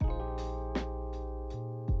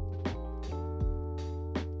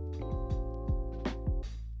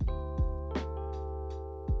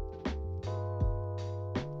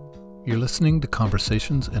You're listening to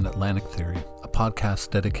Conversations in Atlantic Theory, a podcast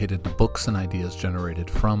dedicated to books and ideas generated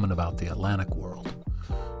from and about the Atlantic world.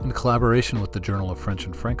 In collaboration with the Journal of French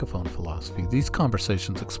and Francophone Philosophy, these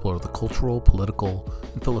conversations explore the cultural, political,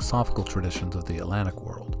 and philosophical traditions of the Atlantic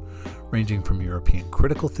world, ranging from European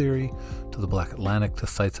critical theory to the Black Atlantic to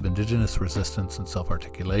sites of indigenous resistance and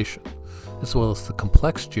self-articulation, as well as the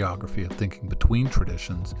complex geography of thinking between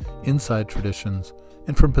traditions, inside traditions,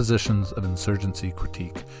 and from positions of insurgency,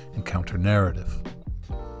 critique, and counter-narrative.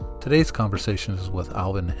 Today's conversation is with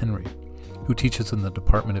Alvin Henry, who teaches in the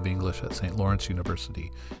Department of English at St. Lawrence University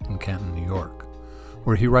in Canton, New York,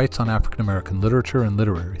 where he writes on African American literature and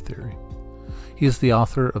literary theory. He is the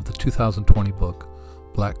author of the 2020 book,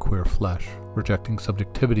 Black Queer Flesh, Rejecting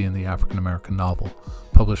Subjectivity in the African American Novel,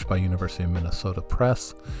 published by University of Minnesota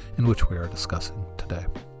Press, in which we are discussing today.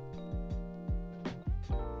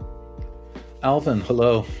 Alvin,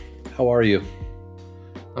 hello. How are you?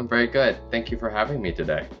 I'm very good. Thank you for having me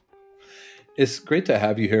today. It's great to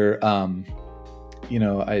have you here.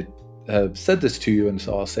 I have said this to you, and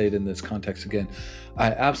so I'll say it in this context again.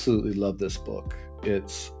 I absolutely love this book.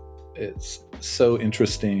 It's so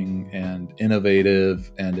interesting and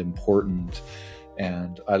innovative and important,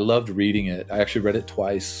 and I loved reading it. I actually read it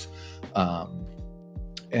twice,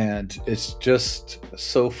 and it's just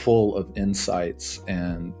so full of insights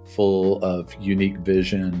and full of unique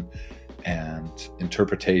vision and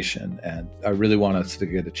interpretation. And I really want us to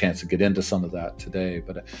get a chance to get into some of that today.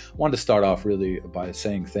 But I wanted to start off really by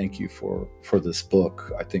saying thank you for this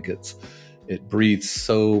book. I think it breathes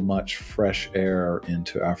so much fresh air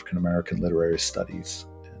into African American literary studies.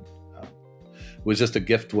 And it was just a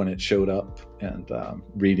gift when it showed up, and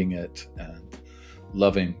reading it and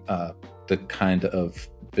loving the kind of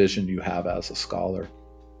vision you have as a scholar.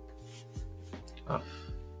 Oh,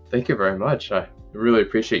 thank you very much. I really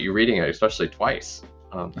appreciate you reading it, especially twice.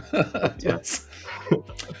 Yes.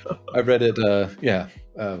 I read it.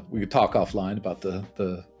 We could talk offline about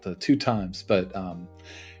the two times, but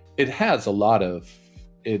it has a lot of.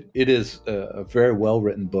 It is a very well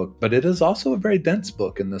written book, but it is also a very dense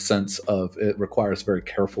book in the sense of it requires very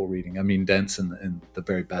careful reading. I mean, dense in the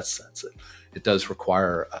very best sense. It does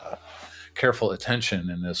require careful attention,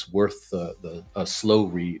 and is worth a slow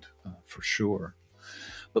read for sure.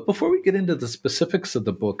 But before we get into the specifics of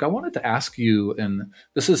the book, I wanted to ask you, and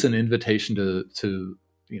this is an invitation to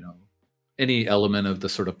any element of the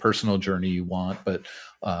sort of personal journey you want, but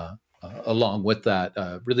along with that,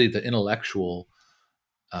 really the intellectual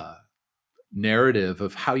narrative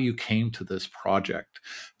of how you came to this project.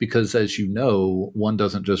 Because as you know, one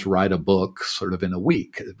doesn't just write a book sort of in a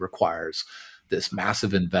week. It requires this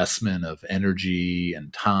massive investment of energy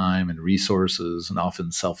and time and resources and often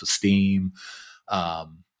self-esteem.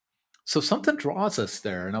 So something draws us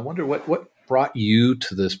there. And I wonder what brought you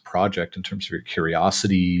to this project in terms of your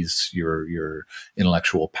curiosities, your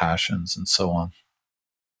intellectual passions, and so on.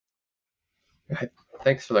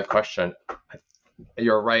 Thanks for the question.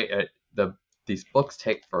 You're right. These books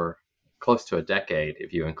take for close to a decade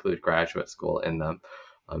if you include graduate school in them,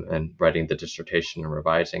 and writing the dissertation and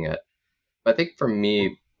revising it. But I think for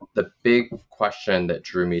me, the big question that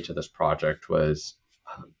drew me to this project was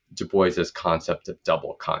Du Bois's concept of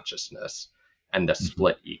double consciousness and the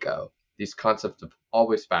split ego. These concepts have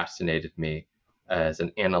always fascinated me as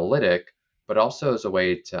an analytic, but also as a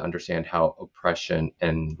way to understand how oppression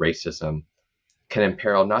and racism can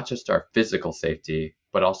imperil not just our physical safety,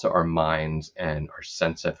 but also our minds and our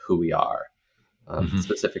sense of who we are.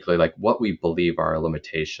 Specifically, like what we believe are our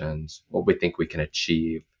limitations, what we think we can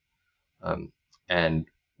achieve, and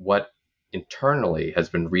what internally has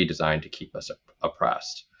been redesigned to keep us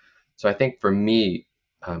oppressed. So I think for me,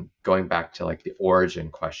 going back to like the origin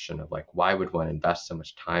question of like, why would one invest so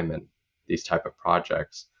much time in these type of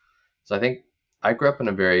projects? So I think I grew up in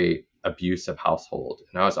a very abusive household,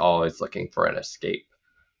 and I was always looking for an escape.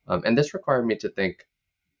 And this required me to think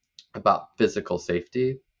about physical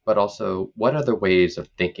safety, but also what other ways of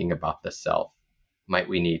thinking about the self might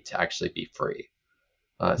we need to actually be free?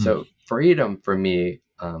 So freedom for me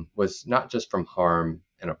was not just from harm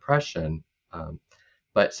and oppression,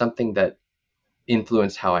 but something that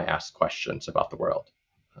influenced how I ask questions about the world.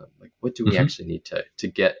 Like, what do we actually need to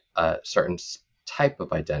get a certain type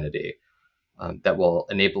of identity that will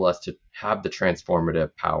enable us to have the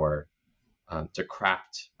transformative power to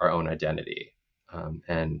craft our own identity?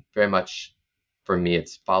 And very much for me,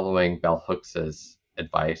 it's following Bell Hooks's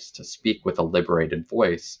advice to speak with a liberated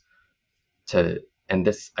voice. And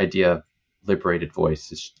this idea of liberated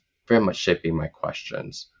voice is very much shaping my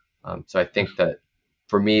questions. So I think that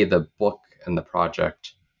for me, the book and the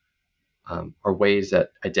project are ways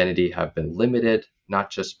that identity have been limited, not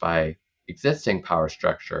just by existing power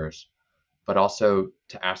structures, but also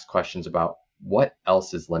to ask questions about what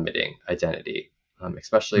else is limiting identity,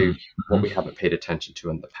 especially what we haven't paid attention to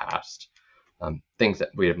in the past, things that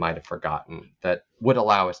we might have forgotten that would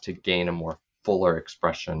allow us to gain a more fuller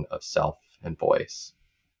expression of self and voice.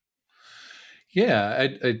 Yeah,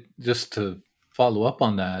 I just to follow up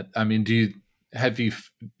on that. I mean,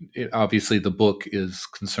 obviously the book is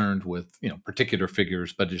concerned with particular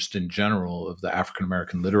figures, but just in general of the African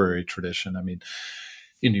American literary tradition. I mean,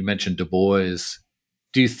 and you mentioned Du Bois.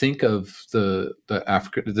 Do you think of the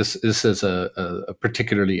African this as a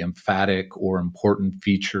particularly emphatic or important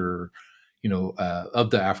feature, of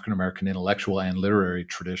the African American intellectual and literary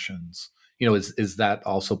traditions? Is that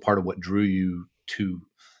also part of what drew you to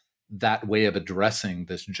that way of addressing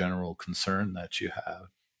this general concern that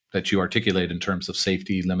you articulate in terms of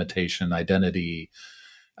safety, limitation, identity,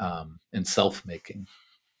 and self-making?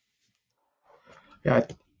 Yeah,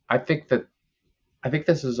 I think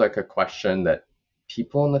this is like a question that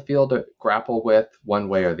people in the field grapple with one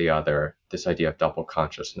way or the other. This idea of double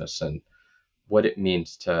consciousness and what it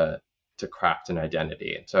means to craft an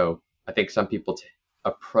identity. And so I think some people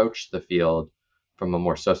approach the field from a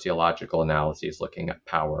more sociological analysis, looking at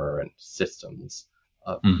power and systems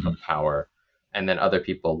Mm-hmm. of power, and then other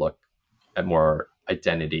people look at more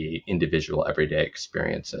identity, individual, everyday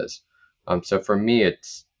experiences. So for me,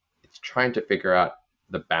 it's trying to figure out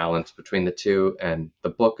the balance between the two, and the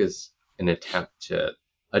book is an attempt to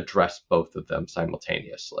address both of them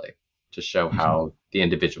simultaneously, to show Mm-hmm. how the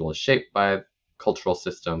individual is shaped by cultural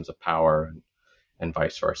systems of power and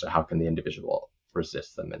vice versa. How can the individual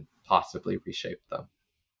resist them and possibly reshape them?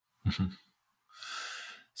 Mm-hmm.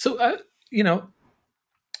 So, you know,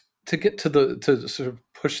 to get to sort of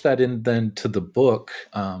push that in then to the book,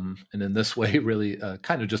 and in this way, really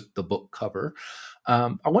kind of just the book cover.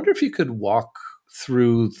 I wonder if you could walk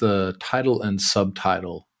through the title and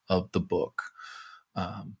subtitle of the book.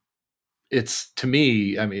 Um, it's to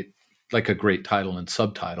me, I mean, like a great title and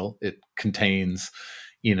subtitle. It contains,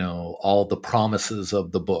 all the promises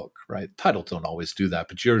of the book, right? Titles don't always do that,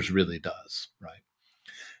 but yours really does, right?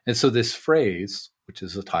 And so this phrase, which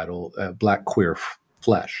is the title, "Black Queer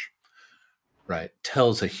Flesh," right,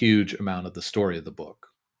 tells a huge amount of the story of the book,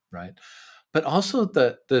 right? But also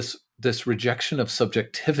this rejection of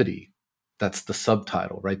subjectivity. That's the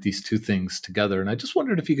subtitle, right? These two things together. And I just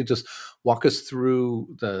wondered if you could just walk us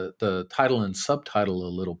through the title and subtitle a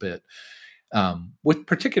little bit. With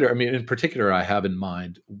particular, I mean, in particular, I have in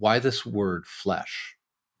mind why this word flesh,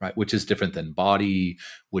 right? Which is different than body,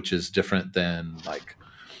 which is different than like,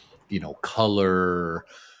 color.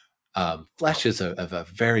 Flesh is a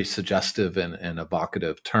very suggestive and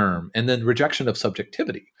evocative term. And then rejection of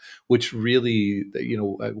subjectivity, which really,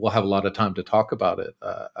 we'll have a lot of time to talk about it,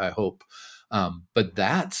 I hope. But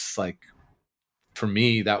that's like, for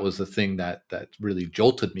me, that was the thing that really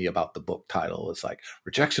jolted me about the book title, is like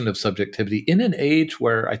rejection of subjectivity in an age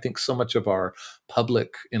where I think so much of our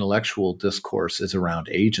public intellectual discourse is around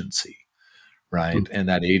agency, right? And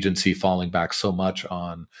that agency falling back so much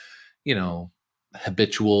on, you know,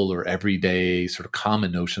 habitual or everyday sort of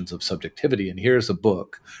common notions of subjectivity. And here's a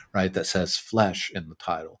book, right, that says flesh in the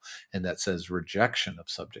title and that says rejection of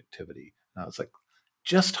subjectivity. And I was like,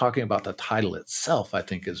 just talking about the title itself, I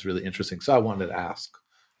think is really interesting. So I wanted to ask,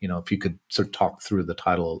 if you could sort of talk through the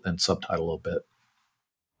title and subtitle a little bit.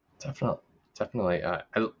 Definitely, definitely.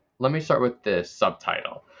 Let me start with the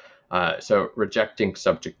subtitle. So, rejecting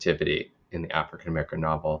subjectivity in the African American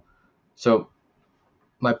novel. So,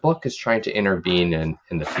 my book is trying to intervene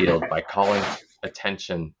in the field by calling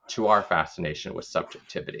attention to our fascination with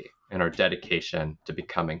subjectivity and our dedication to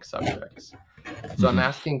becoming subjects. So I'm Mm-hmm.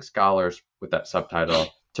 asking scholars with that subtitle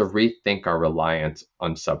to rethink our reliance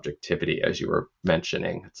on subjectivity, as you were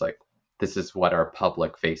mentioning. It's like this is what our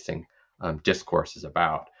public facing discourse is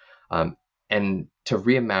about. Um, and to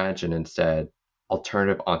reimagine instead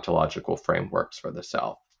alternative ontological frameworks for the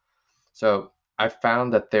self. So I've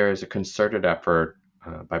found that there is a concerted effort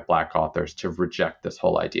by Black authors to reject this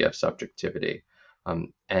whole idea of subjectivity.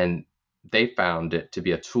 And they found it to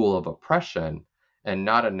be a tool of oppression and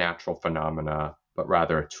not a natural phenomena, but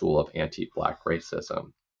rather a tool of anti Black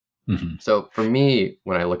racism. Mm-hmm. So for me,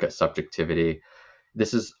 when I look at subjectivity,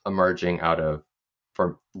 this is emerging out of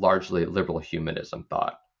for largely liberal humanism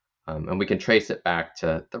thought. And we can trace it back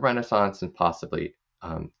to the Renaissance and possibly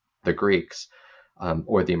the Greeks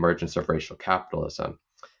or the emergence of racial capitalism.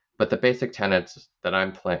 But the basic tenets that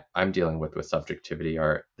I'm dealing with subjectivity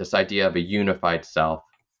are this idea of a unified self,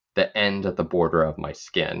 the end at the border of my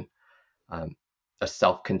skin, um, a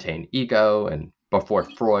self-contained ego, and before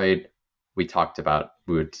Freud, we talked about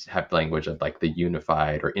we would have language of like the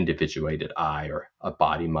unified or individuated I, or a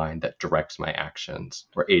body mind that directs my actions,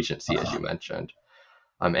 or agency, as you mentioned.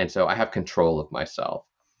 And so I have control of myself.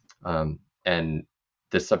 And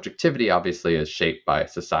this subjectivity obviously is shaped by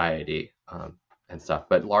society and stuff,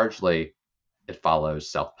 but largely it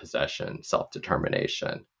follows self-possession,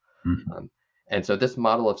 self-determination. Mhm. And so this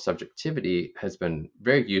model of subjectivity has been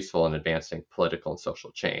very useful in advancing political and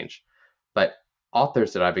social change. But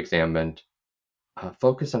authors that I've examined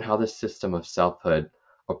focus on how this system of selfhood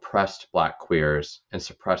oppressed Black queers and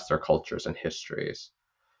suppressed their cultures and histories.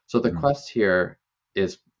 So the Mhm. quest here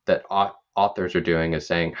is that authors are doing is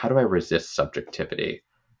saying, how do I resist subjectivity?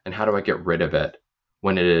 And how do I get rid of it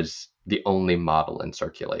when it is the only model in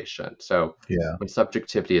circulation? So Yeah. when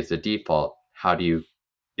subjectivity is the default,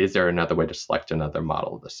 is there another way to select another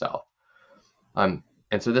model of the self? And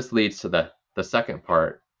so this leads to the second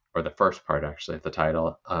part, or the first part actually, of the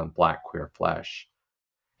title, Black Queer Flesh.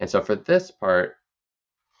 And so for this part,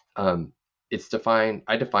 um,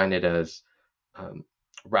 I define it as um,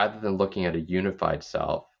 rather than looking at a unified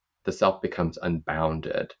self, the self becomes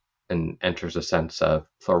unbounded and enters a sense of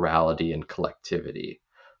plurality and collectivity,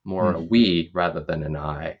 more a Mhm. we rather than an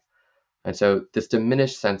I. And so this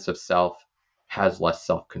diminished sense of self has less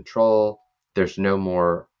self control. There's no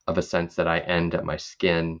more of a sense that I end at my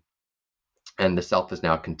skin. And the self is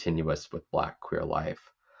now continuous with Black queer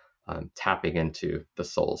life, tapping into the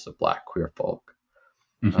souls of Black queer folk.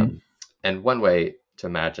 Mhm. Um, and one way to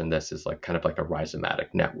imagine this is like kind of like a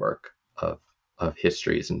rhizomatic network of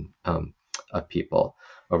histories and of people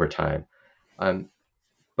over time. Um,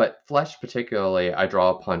 but flesh, particularly, I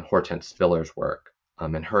draw upon Hortense Spiller's work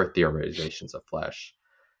and her theorizations of flesh.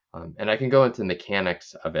 And I can go into the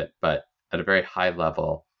mechanics of it, but at a very high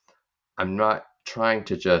level, I'm not trying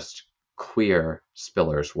to just queer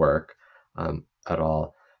Spiller's work at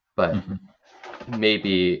all, but Mhm.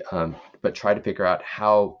 but try to figure out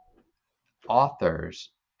how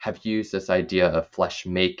authors have used this idea of flesh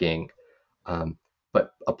making, um,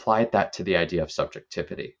 but applied that to the idea of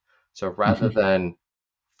subjectivity. So rather Mhm. than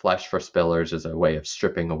flesh for Spillers as a way of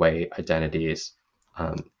stripping away identities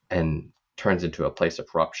and turns into a place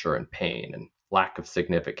of rupture and pain and lack of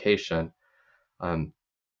signification, um,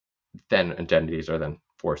 then identities are then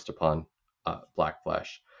forced upon Black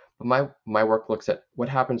flesh. But my work looks at what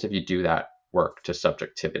happens if you do that work to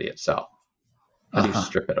subjectivity itself. How do you Uh-huh.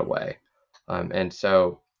 strip it away? And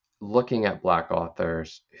so, looking at Black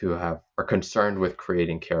authors who are concerned with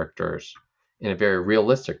creating characters in a very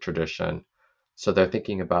realistic tradition, so they're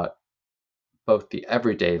thinking about both the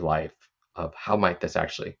everyday life of how might this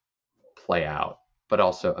actually play out, but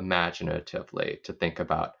also imaginatively to think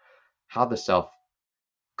about how the self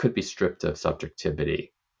could be stripped of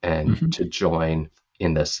subjectivity and Mhm. to join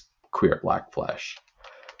in this queer Black flesh.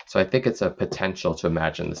 So I think it's a potential to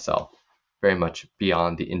imagine the self very much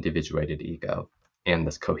beyond the individuated ego and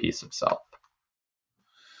this cohesive self.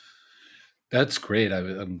 That's great.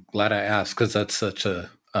 I'm glad I asked, because that's such a,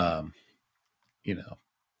 you know,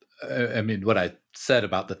 I mean, what I said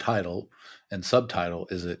about the title and subtitle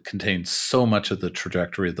is it contains so much of the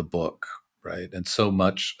trajectory of the book, right? And so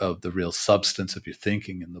much of the real substance of your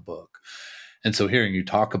thinking in the book. And so hearing you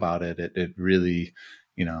talk about it, it really,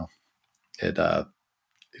 you know, it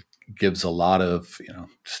gives a lot of,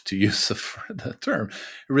 just to use the term,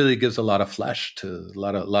 it really gives a lot of flesh to a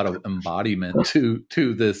lot of embodiment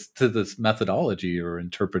to this methodology or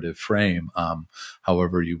interpretive frame,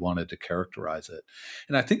 however you wanted to characterize it.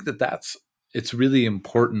 And I think it's really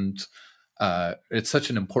important. It's such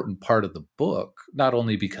an important part of the book, not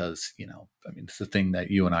only because, I mean, it's the thing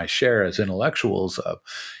that you and I share as intellectuals of,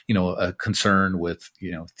 a concern with,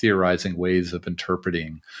 theorizing ways of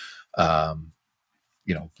interpreting, um,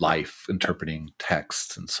 life, interpreting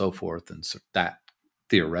texts and so forth, and so that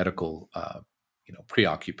theoretical,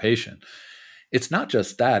 preoccupation. It's not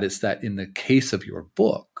just that; it's that in the case of your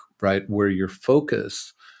book, right, where your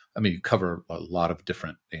focus. I mean, you cover a lot of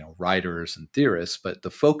different, writers and theorists, but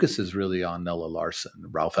the focus is really on Nella Larson,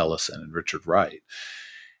 Ralph Ellison, and Richard Wright.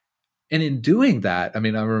 And in doing that, I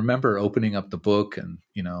mean, I remember opening up the book, and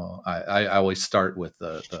I always start with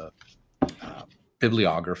the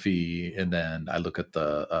bibliography, and then I look at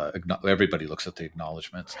everybody looks at the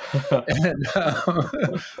acknowledgments, and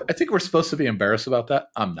I think we're supposed to be embarrassed about that.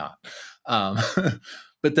 I'm not. Um,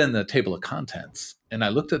 but then the table of contents, and I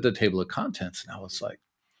looked at the table of contents, and I was like,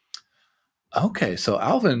 okay, so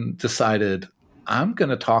Alvin decided I'm going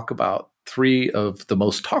to talk about three of the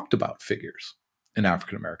most talked about figures in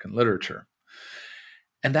African American literature.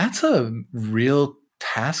 And that's a real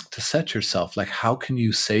task to set yourself. Like, how can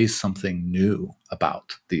you say something new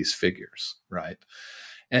about these figures, right?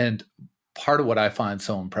 And part of what I find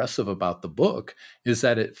so impressive about the book is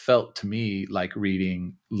that it felt to me like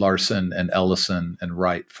reading Larson and Ellison and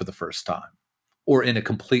Wright for the first time, or in a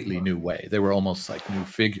completely new way. They were almost like new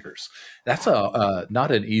figures. That's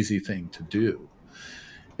not an easy thing to do.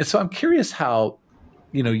 And so I'm curious how,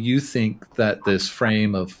 you think that this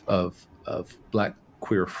frame of Black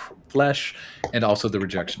queer flesh, and also the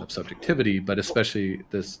rejection of subjectivity, but especially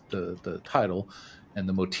the title and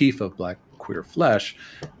the motif of Black queer flesh,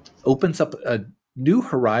 opens up new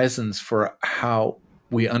horizons for how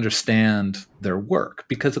we understand their work.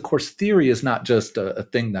 Because, of course, theory is not just a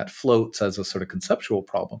thing that floats as a sort of conceptual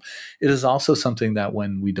problem. It is also something that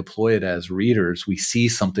when we deploy it as readers, we see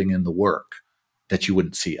something in the work that you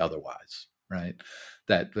wouldn't see otherwise, right?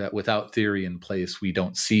 That without theory in place, we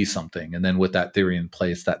don't see something. And then with that theory in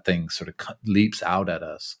place, that thing sort of leaps out at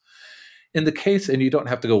us. In the case, and you don't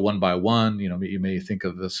have to go one by one, you may think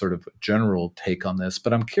of a sort of general take on this,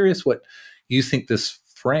 but I'm curious what you think this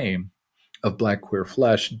frame of Black queer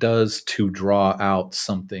flesh does to draw out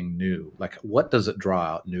something new. Like, what does it draw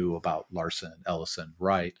out new about Larson, Ellison,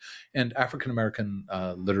 Wright, and African American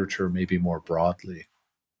literature, maybe more broadly?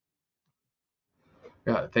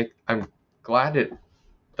 Yeah, I think I'm glad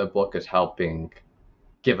the book is helping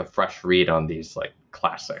give a fresh read on these like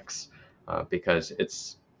classics, because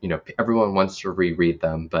it's everyone wants to reread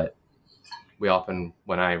them, but we often,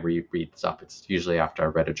 when I reread stuff, it's usually after I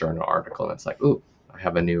read a journal article and it's like, ooh, I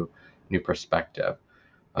have a new perspective.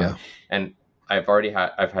 Yeah. And I've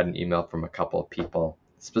had an email from a couple of people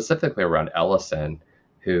specifically around Ellison,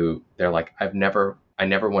 who they're like, I never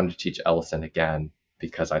wanted to teach Ellison again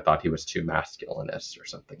because I thought he was too masculinist or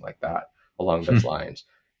something like that along those lines.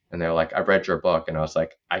 And they're like, I read your book and I was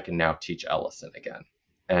like, I can now teach Ellison again.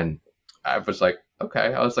 And I was like,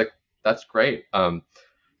 okay. I was like, that's great.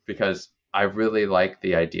 Because I really like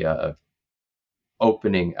the idea of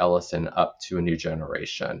opening Ellison up to a new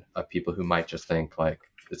generation of people who might just think like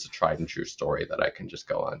it's a tried and true story that I can just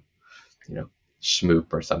go on,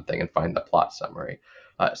 Schmoop or something and find the plot summary.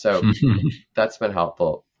 So that's been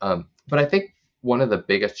helpful. But I think one of the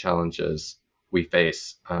biggest challenges we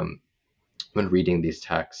face when reading these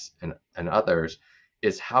texts and others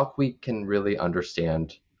is how we can really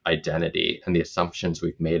understand identity and the assumptions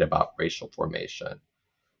we've made about racial formation.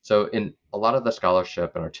 So in a lot of the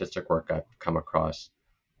scholarship and artistic work I've come across,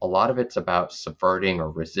 a lot of it's about subverting or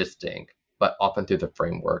resisting, but often through the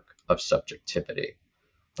framework of subjectivity.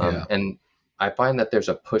 Yeah. And I find that there's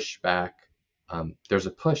a pushback, there's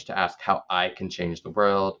a push to ask how I can change the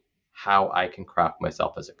world, how I can craft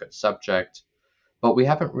myself as a good subject, but we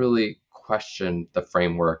haven't really questioned the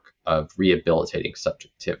framework of rehabilitating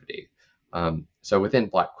subjectivity. So within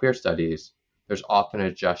Black queer studies, there's often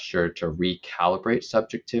a gesture to recalibrate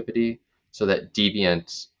subjectivity so that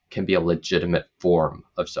deviance can be a legitimate form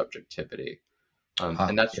of subjectivity.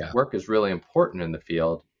 And that work is really important in the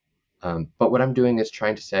field. But what I'm doing is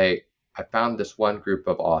trying to say, I found this one group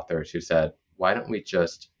of authors who said, why don't we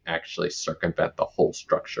just actually circumvent the whole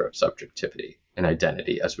structure of subjectivity and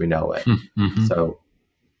identity as we know it? So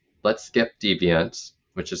let's skip deviance,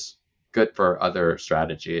 which is good for other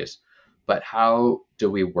strategies. But how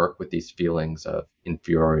do we work with these feelings of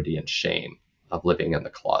inferiority and shame of living in the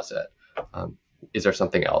closet? Is there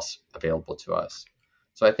something else available to us?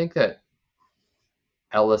 So I think that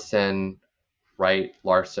Ellison, Wright,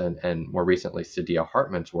 Larson, and more recently Saidiya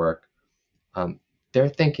Hartman's work, they're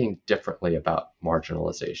thinking differently about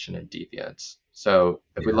marginalization and deviance. So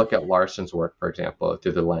if we look at Larson's work, for example,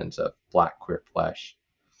 through the lens of Black queer flesh,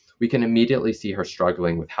 we can immediately see her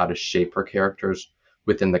struggling with how to shape her characters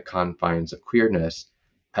within the confines of queerness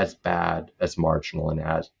as bad, as marginal, and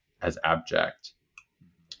as abject.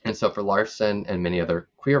 And so for Larson and many other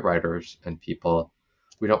queer writers and people,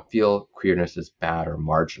 we don't feel queerness as bad or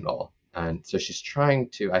marginal. And so she's trying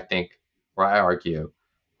to, I think, or I argue,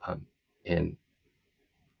 in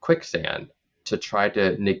Quicksand, to try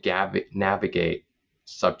to navigate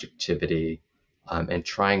subjectivity and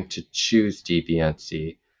trying to choose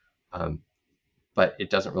deviancy, but it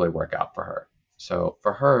doesn't really work out for her. So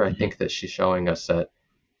for her, I think that she's showing us that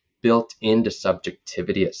built into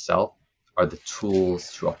subjectivity itself are the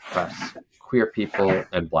tools to oppress queer people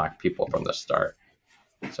and Black people from the start.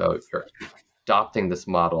 So you're adopting this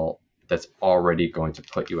model that's already going to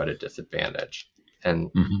put you at a disadvantage. And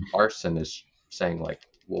Larson is saying like,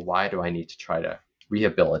 well, why do I need to try to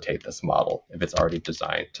rehabilitate this model if it's already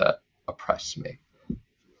designed to oppress me?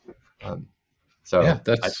 I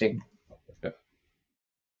think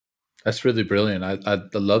that's really brilliant. I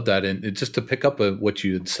love that, and just to pick up what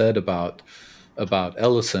you had said about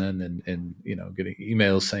Ellison and getting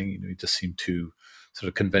emails saying he just seemed too sort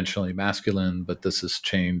of conventionally masculine, but this has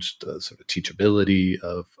changed the sort of teachability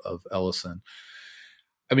of Ellison.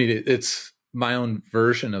 I mean, it's my own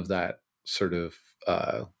version of that sort of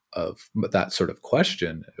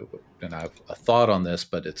question, and I have a thought on this,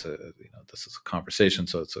 but this is a conversation,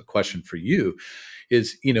 so it's a question for you.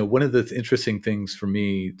 Is one of the interesting things for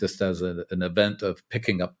me, just as an event of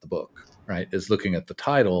picking up the book, right, is looking at the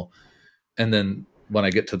title, and then when I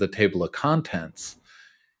get to the table of contents,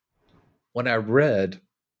 when I read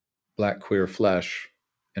Black Queer Flesh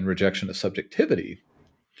and Rejection of Subjectivity,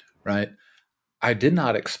 right, I did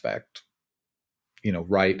not expect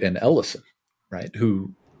Wright and Ellison, right,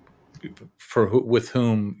 with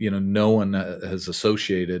whom no one has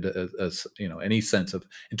associated as any sense of,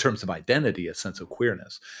 in terms of identity, a sense of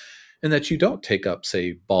queerness, and that you don't take up,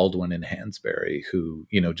 say, Baldwin and Hansberry, who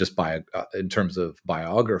just in terms of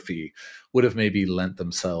biography would have maybe lent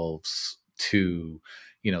themselves to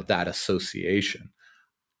that association.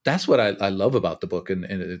 That's what I love about the book, and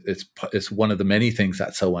it's one of the many things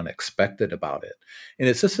that's so unexpected about it. And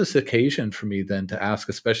it's just this occasion for me then to ask,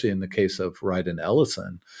 especially in the case of Wright and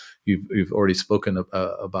Ellison, you've already spoken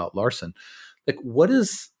about Larson, like what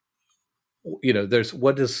is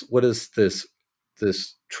what is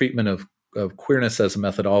this treatment of queerness as a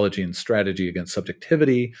methodology and strategy against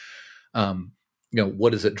subjectivity?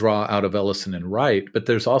 What does it draw out of Ellison and Wright? But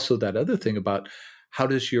there's also that other thing about how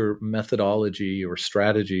does your methodology or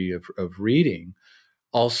strategy of reading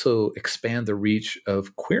also expand the reach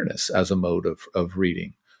of queerness as a mode of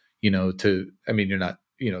reading? You're not,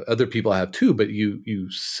 other people have too, but you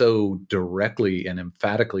so directly and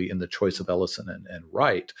emphatically in the choice of Ellison and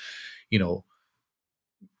Wright, you know,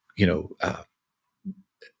 you know, uh,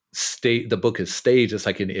 the book is staged as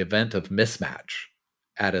like an event of mismatch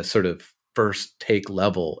at a sort of first take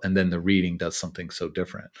level, and then the reading does something so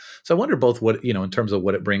different. So I wonder both what, in terms of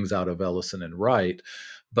what it brings out of Ellison and Wright,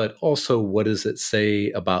 but also what does it say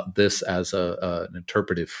about this as an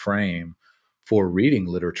interpretive frame for reading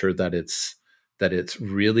literature, that it's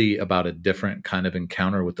really about a different kind of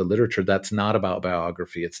encounter with the literature that's not about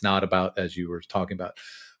biography. It's not about, as you were talking about,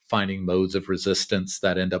 finding modes of resistance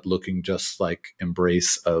that end up looking just like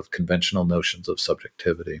embrace of conventional notions of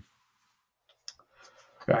subjectivity.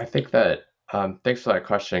 Yeah, I think that, thanks for that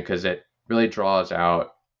question, because it really draws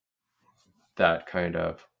out that kind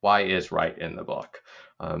of why is Wright in the book.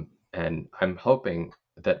 And I'm hoping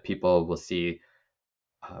that people will see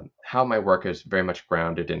how my work is very much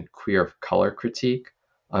grounded in queer color critique,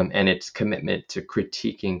 and its commitment to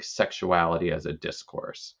critiquing sexuality as a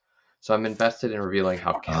discourse. So I'm invested in revealing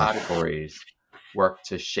how categories work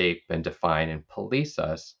to shape and define and police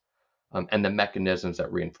us, and the mechanisms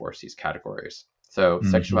that reinforce these categories. So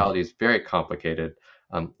sexuality is very complicated,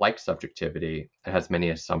 like subjectivity. It has many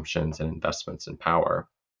assumptions and investments in power.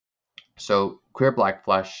 So queer black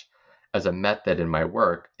flesh as a method in my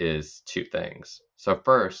work is two things. So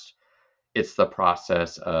first, it's the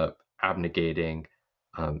process of abnegating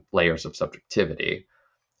layers of subjectivity.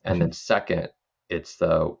 And then second, it's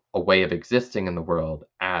a way of existing in the world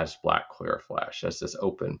as black queer flesh, as this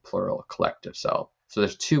open, plural, collective self. So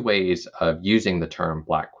there's two ways of using the term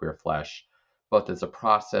black queer flesh, both as a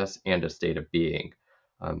process and a state of being,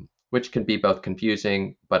 which can be both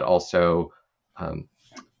confusing, but also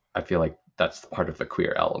I feel like that's part of the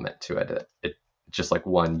queer element to it. It just like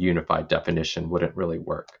one unified definition wouldn't really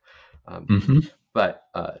work. But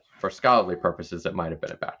for scholarly purposes, it might have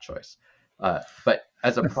been a bad choice. But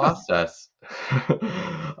as a process,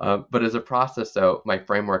 though, my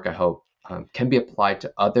framework, I hope, can be applied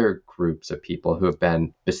to other groups of people who have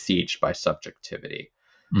been besieged by subjectivity.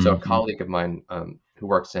 So a colleague of mine who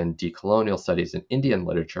works in decolonial studies in Indian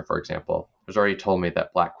literature, for example, has already told me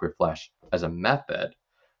that black queer flesh as a method,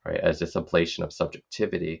 right, as this ablation of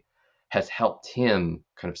subjectivity, has helped him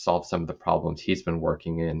kind of solve some of the problems he's been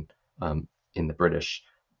working in the British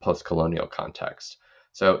post-colonial context.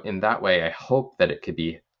 So in that way, I hope that it could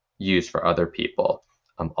be used for other people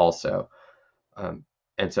also.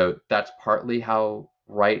 And so that's partly how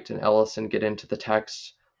Wright and Ellison get into the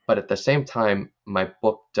text. But at the same time, my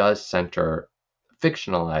book does center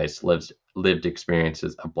fictionalized lived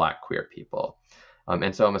experiences of Black queer people.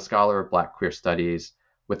 And so I'm a scholar of Black queer studies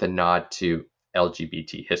with a nod to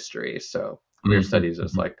LGBT history. So queer studies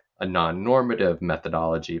is like a non-normative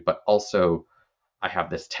methodology, but also I have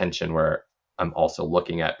this tension where I'm also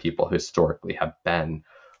looking at people who historically have been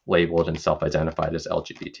labeled and self-identified as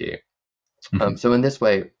LGBT. So in this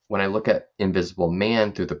way, when I look at Invisible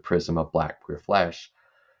Man through the prism of Black queer flesh,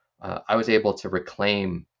 I was able to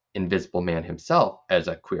reclaim Invisible Man himself as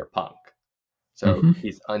a queer punk. So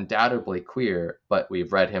he's undoubtedly queer, but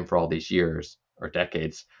we've read him for all these years or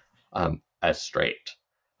decades as straight.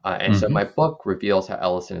 And so my book reveals how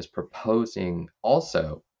Ellison is proposing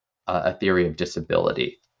also a theory of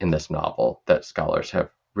disability in this novel that scholars have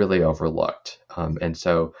really overlooked. And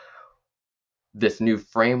so this new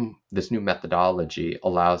methodology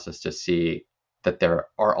allows us to see that there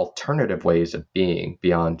are alternative ways of being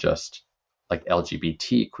beyond just like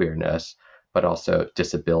LGBT queerness, but also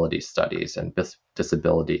disability studies and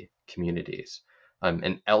disability communities.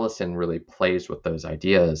 And Ellison really plays with those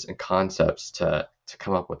ideas and concepts to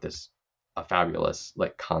come up with this a fabulous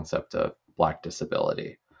like concept of Black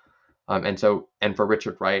disability. And for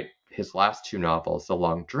Richard Wright, his last two novels, The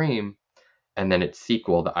Long Dream, and then its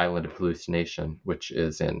sequel, The Island of Hallucination, which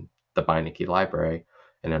is in the Beinecke Library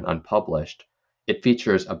and an unpublished, it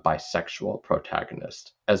features a bisexual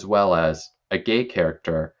protagonist as well as a gay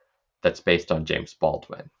character that's based on James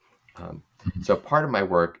Baldwin. So part of my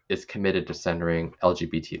work is committed to centering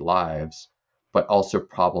LGBT lives, but also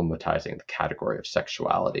problematizing the category of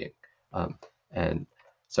sexuality. And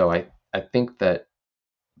so I think that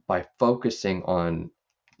by focusing on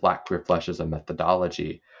Black queer flesh as a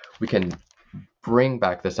methodology, we can bring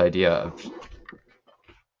back this idea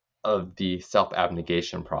of the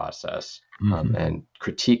self-abnegation process and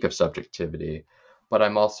critique of subjectivity. But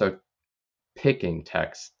I'm also picking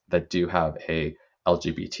texts that do have a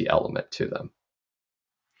LGBT element to them.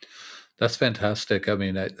 That's fantastic. I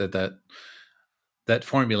mean, that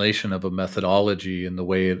formulation of a methodology and the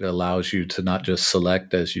way it allows you to not just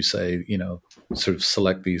select, as you say, sort of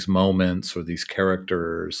select these moments or these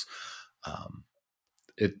characters.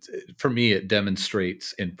 For me, it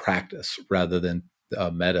demonstrates in practice rather than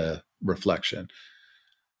meta reflection.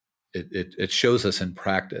 It shows us in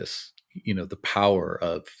practice, the power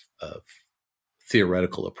of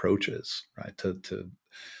theoretical approaches, right? To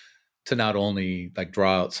not only like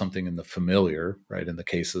draw out something in the familiar, right, in the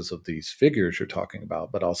cases of these figures you're talking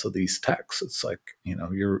about, but also these texts. It's like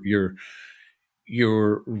your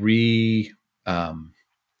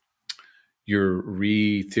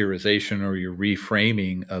re-theorization or your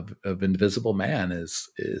reframing of Invisible Man is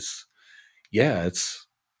it's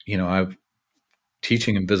I've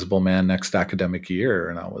teaching Invisible Man next academic year,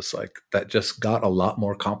 and I was like, that just got a lot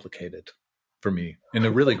more complicated for me in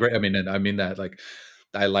a really great. I mean that like.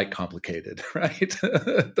 I like complicated, right?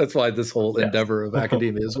 That's why this whole endeavor of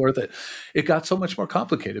academia is worth it. It got so much more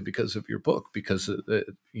complicated because of your book, because it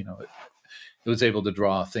was able to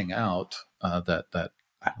draw a thing out that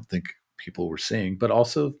I don't think people were seeing, but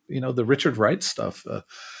also the Richard Wright stuff.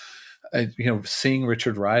 Seeing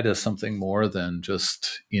Richard Wright as something more than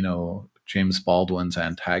just James Baldwin's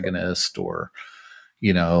antagonist or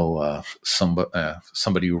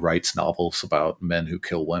somebody who writes novels about men who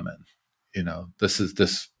kill women. This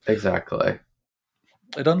exactly.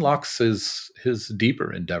 It unlocks his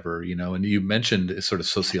deeper endeavor, and you mentioned sort of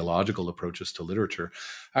sociological approaches to literature.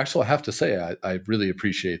 Actually, I have to say, I really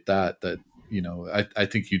appreciate that I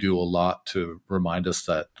think you do a lot to remind us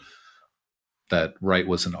that Wright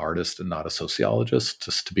was an artist and not a sociologist,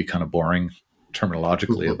 just to be kind of boring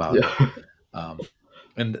terminologically about it.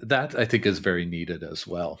 And that I think is very needed as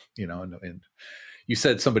well, and you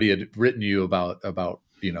said somebody had written you about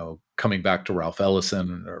coming back to Ralph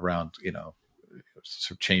Ellison around,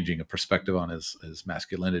 sort of changing a perspective on his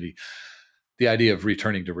masculinity. The idea of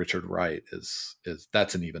returning to Richard Wright is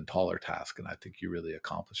that's an even taller task. And I think you really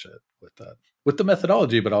accomplish it with the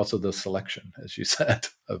methodology, but also the selection, as you said,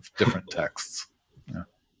 of different texts. Yeah.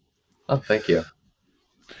 Oh, thank you.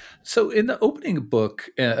 So in the opening of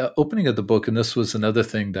the book, and this was another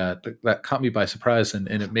thing that caught me by surprise, and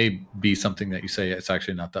it may be something that you say it's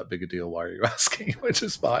actually not that big a deal. Why are you asking? Which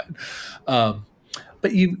is fine.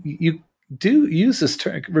 But you do use this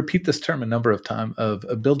term, repeat this term a number of times of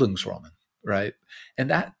Bildungsroman, right?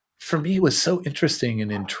 And that for me was so interesting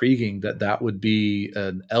and intriguing that would be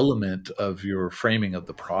an element of your framing of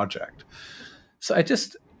the project. So I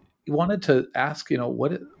just wanted to ask,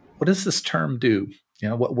 what does this term do?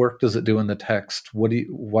 What work does it do in the text?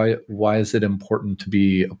 Why is it important to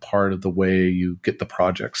be a part of the way you get the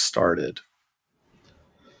project started?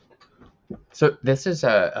 So this is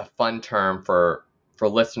a fun term for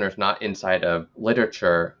listeners not inside of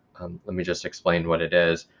literature. Let me just explain what it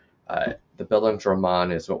is. The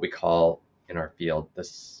Bildungsroman is what we call in our field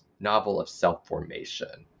this novel of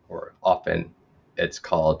self-formation, or often it's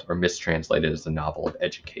called or mistranslated as a novel of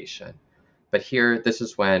education. But here, this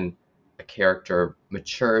is when a character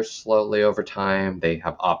matures slowly over time. They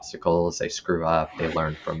have obstacles, they screw up, they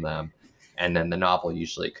learn from them. And then the novel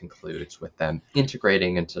usually concludes with them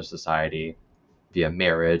integrating into society via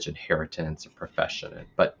marriage, inheritance, or profession.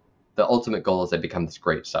 But the ultimate goal is they become this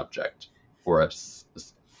great subject or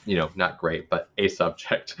not great, but a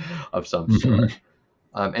subject of some Hmm. sort.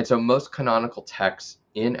 And so most canonical texts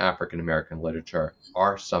in African American literature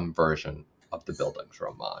are some version of the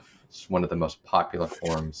Bildungsroman. It's one of the most popular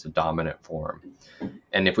forms, the dominant form.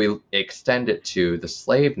 And if we extend it to the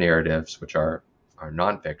slave narratives, which are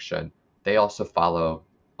nonfiction, they also follow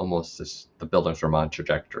almost the Bildungsroman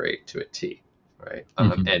trajectory to a T, right?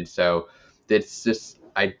 Hmm. And so it's this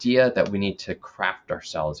idea that we need to craft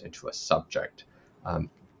ourselves into a subject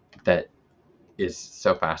that is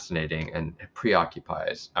so fascinating and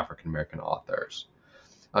preoccupies African American authors.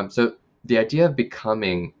 So the idea of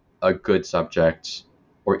becoming a good subject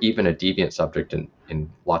or even a deviant subject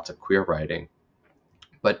in lots of queer writing,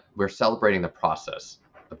 but we're celebrating the process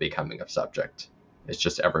of becoming a subject. It's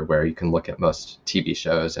just everywhere. You can look at most TV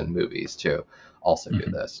shows and movies to also do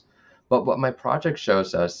Hmm. this. But what my project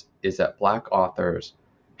shows us is that Black authors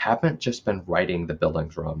haven't just been writing the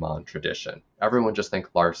Bildungsroman tradition. Everyone just think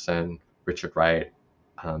Larson, Richard Wright,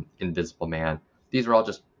 Invisible Man. These are all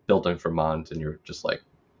just Bildungsromans, and you're just like,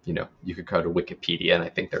 you could go to Wikipedia, and I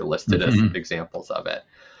think they're listed as Hmm. examples of it.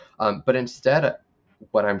 But instead,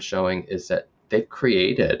 what I'm showing is that they've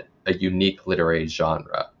created a unique literary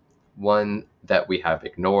genre, one that we have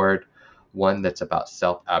ignored, one that's about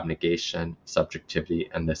self abnegation, subjectivity,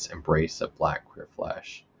 and this embrace of Black queer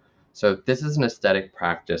flesh. So this is an aesthetic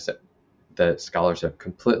practice that scholars have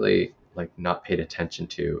completely not paid attention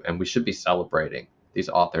to, and we should be celebrating these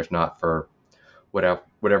authors not for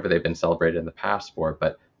whatever they've been celebrated in the past for,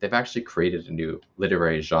 but they've actually created a new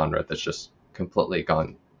literary genre that's just completely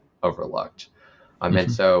gone overlooked. And Hmm.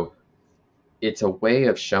 so it's a way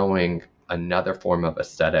of showing another form of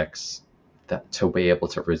aesthetics that to be able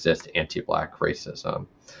to resist anti-Black racism,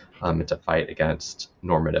 and to fight against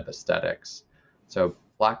normative aesthetics. So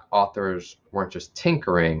Black authors weren't just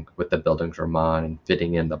tinkering with the Bildungsroman and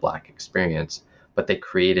fitting in the Black experience, but they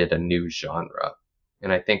created a new genre.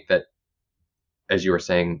 And I think that, as you were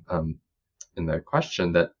saying in the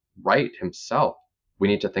question, that Wright himself, we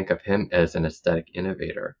need to think of him as an aesthetic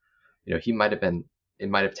innovator. He might have been, it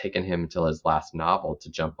might have taken him until his last novel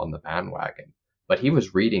to jump on the bandwagon, but he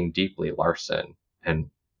was reading deeply Larson and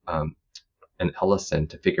um, and Ellison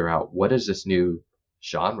to figure out what is this new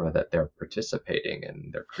genre that they're participating in,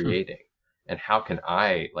 they're creating, and how can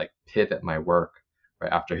I pivot my work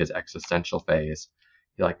right after his existential phase.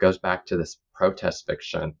 He goes back to this protest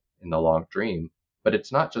fiction in The Long Dream, but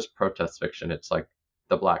it's not just protest fiction, it's like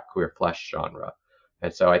the Black queer flesh genre.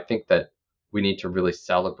 And so I think that we need to really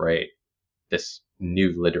celebrate this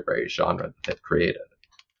new literary genre that they've created.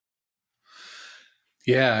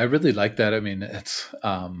 Yeah, I really like that. I mean, it's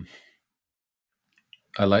I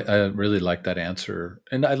really like that answer,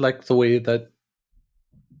 and I like the way that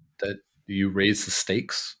you raise the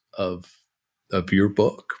stakes of your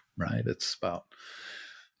book. Right?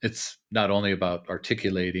 It's not only about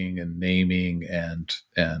articulating and naming and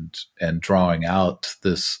drawing out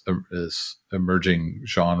this emerging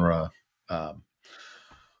genre, um,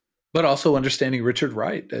 but also understanding Richard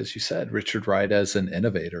Wright, as you said, Richard Wright as an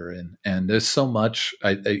innovator, and there's so much.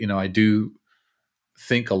 I do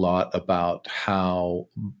think a lot about how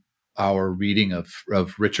our reading of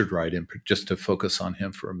Richard Wright, and just to focus on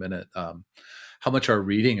him for a minute, how much our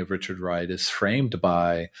reading of Richard Wright is framed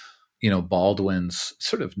by, Baldwin's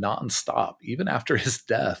sort of nonstop, even after his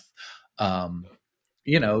death, um,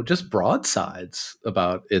 just broadsides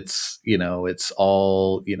about it's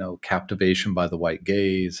all, captivation by the white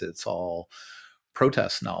gaze. It's all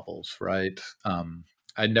protest novels, right?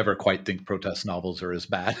 I never quite think protest novels are as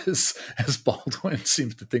bad as Baldwin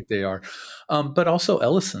seems to think they are, but also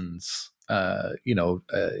Ellison's. I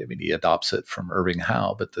mean, he adopts it from Irving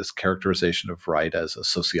Howe, but this characterization of Wright as a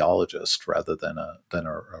sociologist rather than a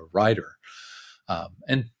writer,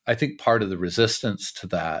 and I think part of the resistance to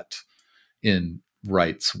that in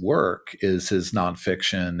Wright's work is his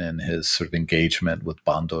nonfiction and his sort of engagement with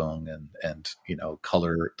Bandung and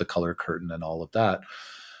the color curtain and all of that.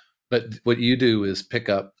 But what you do is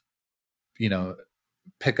you know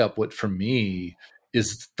pick up what for me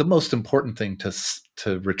is the most important thing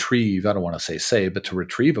to retrieve. I don't want to say, but to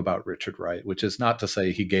retrieve about Richard Wright, which is not to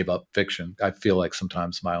say he gave up fiction. I feel like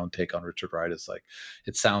sometimes my own take on Richard Wright is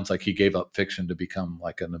it sounds like he gave up fiction to become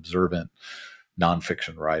like an observant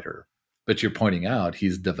nonfiction writer. But you're pointing out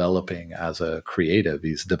he's developing as a creative,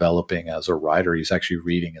 he's developing as a writer, he's actually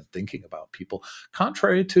reading and thinking about people,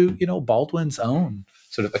 contrary to, Baldwin's own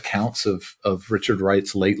sort of accounts of Richard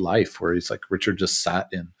Wright's late life, where he's like, Richard just sat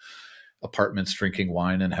in apartments drinking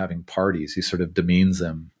wine and having parties. He sort of demeans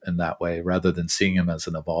him in that way rather than seeing him as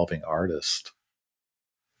an evolving artist.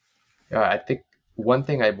 Yeah, I think one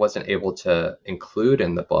thing I wasn't able to include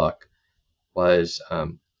in the book was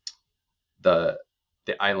the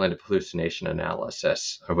island of hallucination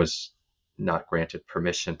analysis. I was not granted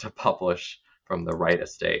permission to publish from the Wright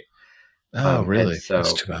estate. Oh, And really? That's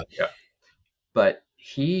so, too bad. yeah. But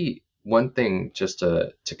one thing, just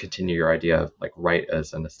to continue your idea of like Wright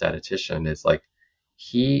as an aesthetician, is like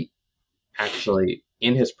he actually,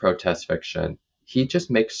 in his protest fiction, he just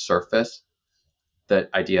makes surface the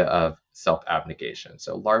idea of self-abnegation.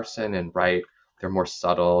 So Larson and Wright, they're more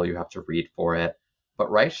subtle. You have to read for it. But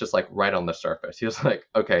Wright's just like right on the surface. He was like,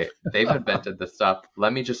 okay, they've invented this stuff.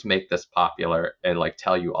 Let me just make this popular and like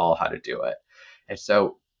tell you all how to do it. And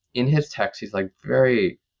so in his text, he's like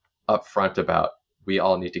very upfront about we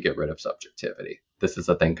all need to get rid of subjectivity. This is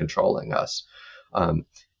a thing controlling us.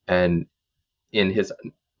 And in his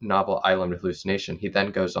novel Island of Hallucination, he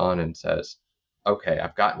then goes on and says, okay,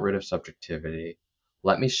 I've gotten rid of subjectivity.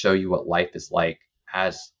 Let me show you what life is like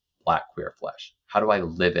as Black queer flesh. How do I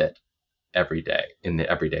live it every day in the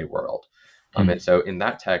everyday world? And so in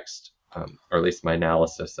that text, or at least my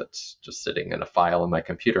analysis that's just sitting in a file in my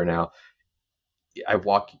computer now, I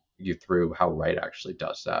walk you through how Wright actually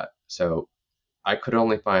does that. So I could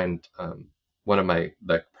only find one of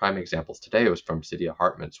the prime examples today was from Saidiya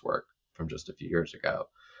Hartman's work from just a few years ago.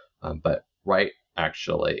 But Wright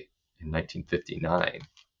actually in 1959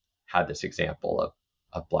 had this example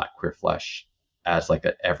of Black queer flesh as like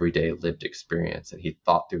an everyday lived experience. And he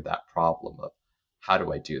thought through that problem of how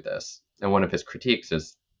do I do this? And one of his critiques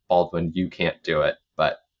is, Baldwin, you can't do it,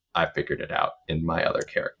 but I figured it out in my other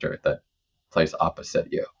character that plays opposite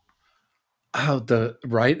you. Oh, the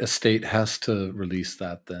Wright estate has to release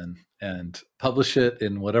that then and publish it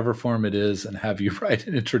in whatever form it is and have you write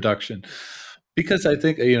an introduction. Because I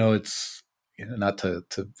think, it's not to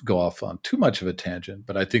go off on too much of a tangent,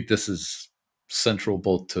 but I think this is central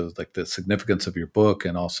both to like the significance of your book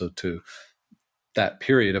and also to that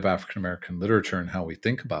period of African American literature and how we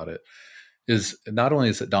think about it. Is not only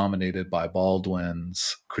is it dominated by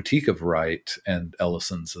Baldwin's critique of Wright and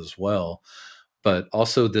Ellison's as well, but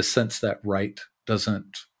also this sense that Wright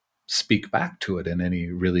doesn't speak back to it in any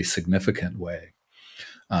really significant way.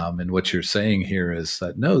 And what you're saying here is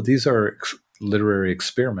that, no, these are literary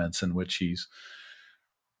experiments in which he's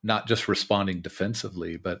not just responding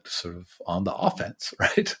defensively, but sort of on the offense,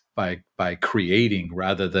 right? By creating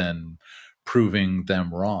rather than proving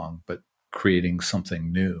them wrong, but creating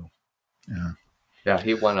something new. Yeah. Yeah,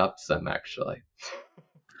 he one-ups them actually.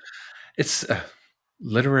 It's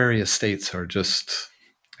literary estates are just,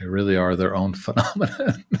 they really are their own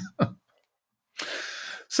phenomenon.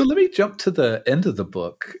 So let me jump to the end of the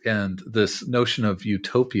book and this notion of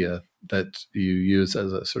utopia that you use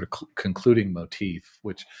as a sort of concluding motif,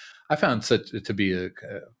 which I found to be a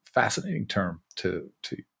fascinating term to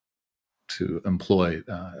employ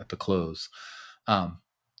at the close.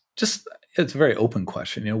 Just it's a very open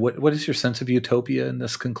question. What is your sense of utopia in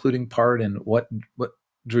this concluding part, and what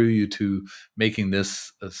drew you to making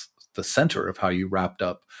this as the center of how you wrapped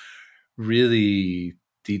up really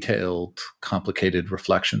detailed, complicated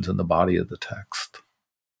reflections in the body of the text?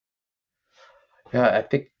 Yeah, I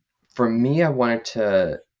think for me, I wanted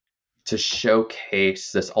to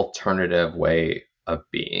showcase this alternative way of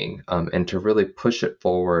being, and to really push it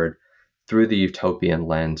forward through the utopian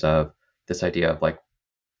lens of this idea of like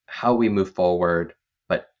how we move forward,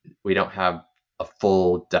 but we don't have a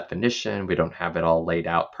full definition. We don't have it all laid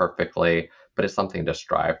out perfectly, but it's something to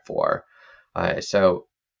strive for. So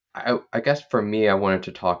I guess for me, I wanted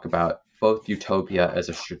to talk about both utopia as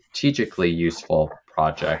a strategically useful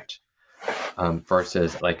project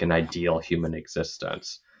versus like an ideal human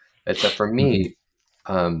existence. And so for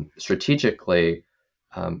Mm-hmm. me, strategically,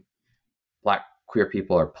 um, Black queer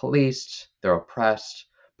people are policed, they're oppressed,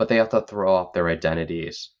 but they have to throw off their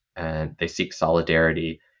identities and they seek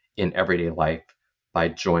solidarity in everyday life by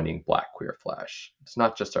joining Black queer flesh. It's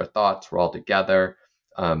not just our thoughts, we're all together.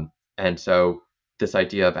 And so this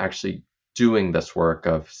idea of actually doing this work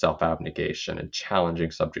of self-abnegation and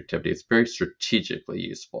challenging subjectivity is very strategically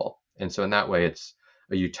useful. And so in that way, it's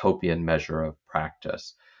a utopian measure of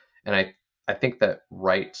practice. And I think that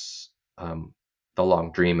Wright's The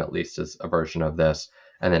Long Dream, at least, is a version of this.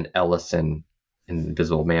 And then Ellison in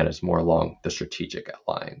Invisible Man is more along the strategic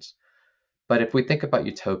lines. But if we think about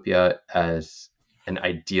utopia as an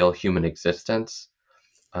ideal human existence,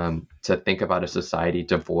 to think about a society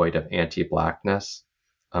devoid of anti-Blackness,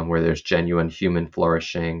 where there's genuine human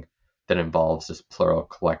flourishing that involves this plural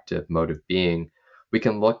collective mode of being, we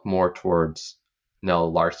can look more towards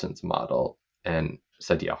Nell Larson's model and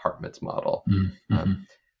Saidiya Hartman's model, Mm-hmm.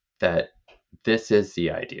 that this is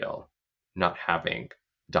the ideal, not having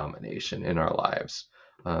domination in our lives.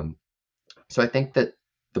 So I think that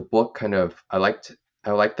the book I liked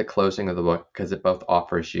I like the closing of the book because it both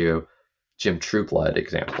offers you Jim Trueblood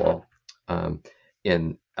example um,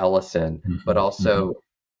 in Ellison, but Mm-hmm, mm-hmm. also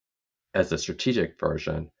as a strategic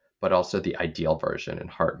version, but also the ideal version in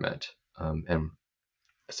Hartmut. And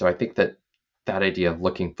so I think that that idea of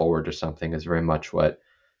looking forward to something is very much what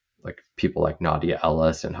like people like Nadia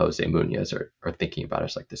Ellis and Jose Munoz are thinking about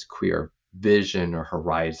as like this queer vision or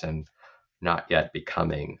horizon not yet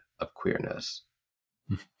becoming of queerness.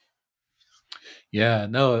 Yeah,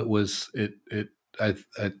 no, it was it. I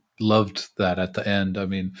loved that at the end. I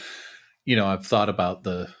mean, I've thought about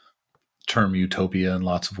the term utopia in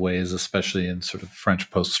lots of ways, especially in sort of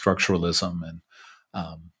French post-structuralism, and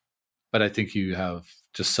but I think you have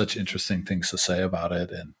just such interesting things to say about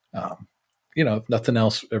it, and if nothing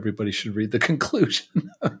else, everybody should read the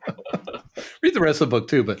conclusion. Read the rest of the book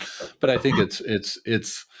too, but I think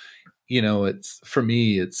it's for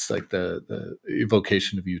me, it's like the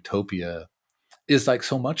evocation of utopia is like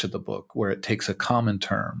so much of the book where it takes a common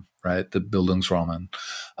term, right? The Bildungsroman,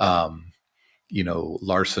 um,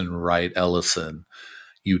 Larson, Wright, Ellison,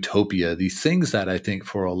 utopia, these things that I think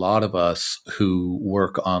for a lot of us who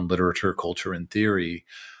work on literature, culture, and theory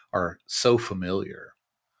are so familiar,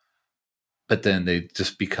 but then they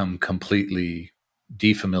just become completely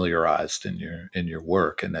defamiliarized in your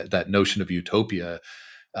work. And that notion of utopia,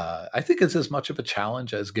 I think it's as much of a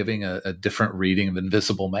challenge as giving a different reading of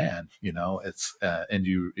Invisible Man. It's and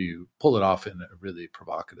you pull it off in really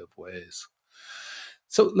provocative ways.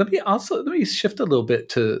 So let me shift a little bit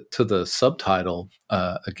to the subtitle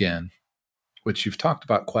again, which you've talked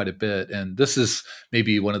about quite a bit, and this is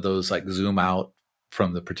maybe one of those like zoom out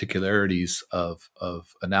from the particularities of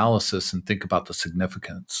analysis and think about the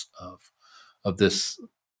significance of this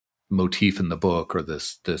motif in the book or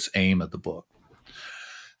this aim of the book,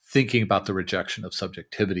 thinking about the rejection of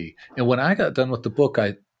subjectivity. And when I got done with the book,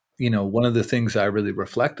 one of the things I really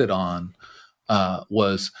reflected on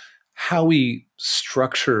was how we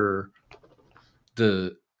structure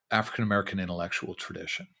the African American intellectual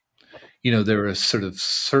tradition. There are sort of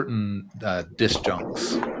certain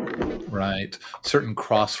disjuncts, right? Certain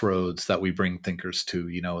crossroads that we bring thinkers to,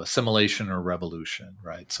 assimilation or revolution,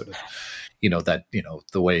 right? Sort of,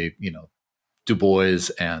 the way, Du Bois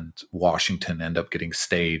and Washington end up getting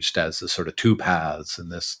staged as the sort of two paths in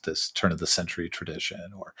this turn of the century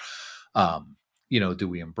tradition, or do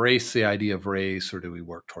we embrace the idea of race, or do we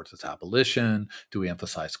work towards its abolition? Do we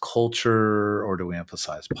emphasize culture, or do we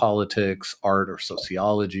emphasize politics, art, or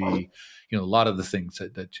sociology? A lot of the things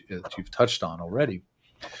that you've touched on already.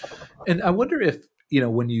 And I wonder if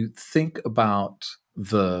when you think about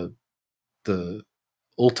the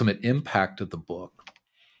ultimate impact of the book,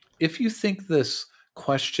 if you think this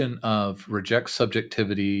question of reject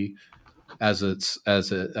subjectivity as an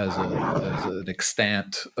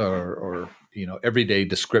extant or everyday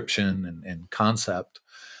description and concept,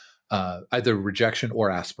 either rejection or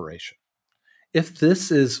aspiration, if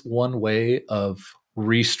this is one way of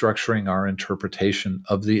restructuring our interpretation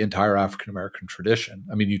of the entire African American tradition.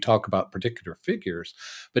 I mean, you talk about particular figures,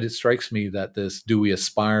 but it strikes me that this do we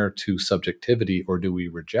aspire to subjectivity or do we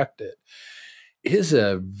reject it is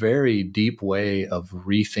a very deep way of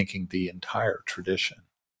rethinking the entire tradition.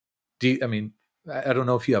 I mean, I don't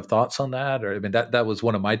know if you have thoughts on that, or I mean, that was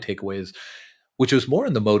one of my takeaways, which was more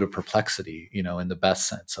in the mode of perplexity, in the best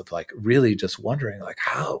sense of like really just wondering, like,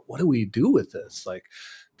 what do we do with this? Like,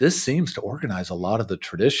 this seems to organize a lot of the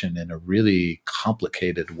tradition in a really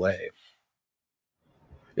complicated way.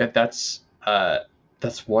 Yeah, that's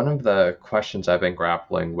one of the questions I've been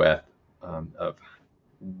grappling with of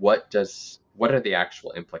what are the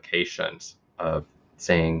actual implications of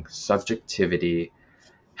saying subjectivity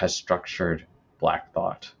has structured Black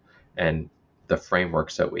thought and the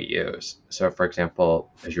frameworks that we use. So, for example,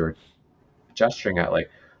 as you were gesturing at, like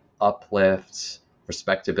uplifts,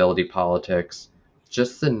 respectability politics,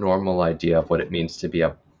 just the normal idea of what it means to be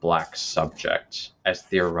a Black subject, as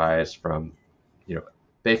theorized from, you know,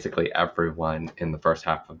 basically everyone in the first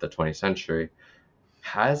half of the 20th century,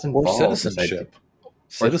 has Or involved this idea, citizenship. or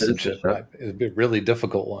Citizenship citizenship. might be a really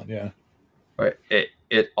difficult one. Yeah. Right?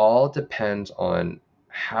 It all depends on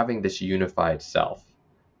having this unified self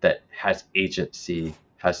that has agency,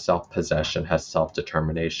 has self possession, has self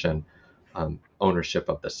determination, ownership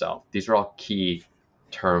of the self. These are all key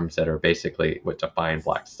terms that are basically what define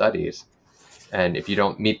Black studies. And if you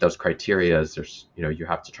don't meet those criteria, there's you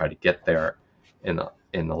have to try to get there in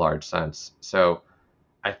the large sense. So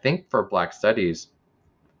I think for Black studies,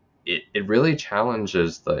 it really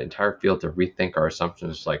challenges the entire field to rethink our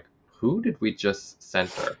assumptions, like who did we just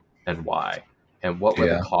center and why, and what were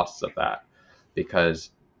the Yeah. costs of that?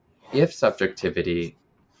 Because if subjectivity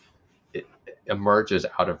emerges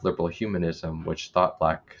out of liberal humanism, which thought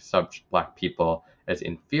black people as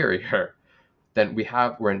inferior, then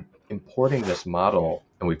we're importing this model,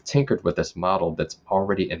 and we've tinkered with this model that's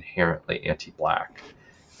already inherently anti-black,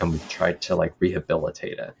 and we've tried to like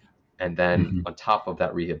rehabilitate it. And then Mm-hmm. on top of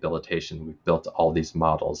that rehabilitation, we've built all these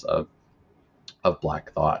models of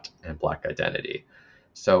black thought and black identity.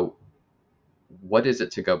 So what is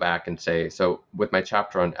it to go back and say, so with my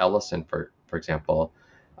chapter on Ellison, for example,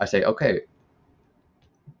 I say, okay,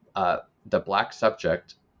 the black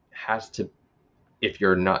subject has to, if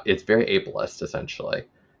you're not, it's very ableist essentially.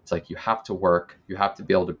 It's like you have to work, you have to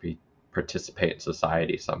be able to participate in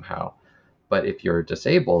society somehow. But if you're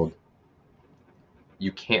disabled,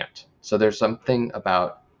 you can't. So there's something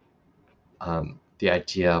about the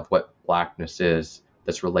idea of what blackness is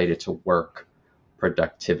that's related to work,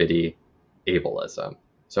 productivity, ableism.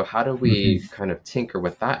 So how do we Mm-hmm. kind of tinker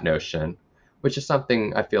with that notion, which is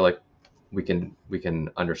something I feel like we can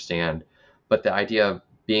understand, but the idea of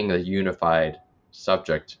being a unified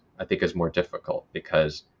subject I think is more difficult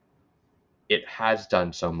because it has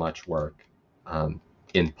done so much work um,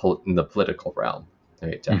 in the political realm,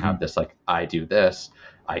 right? To have Mm-hmm. this like I do this,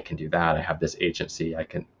 I can do that, I have this agency, I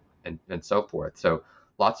can, and so forth. So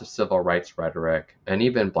lots of civil rights rhetoric and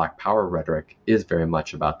even Black Power rhetoric is very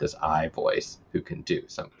much about this I voice who can do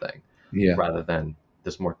something, Yeah. rather than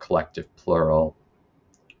this more collective, plural,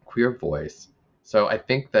 queer voice. So I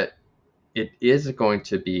think that it is going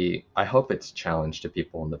to be, I hope it's a challenge to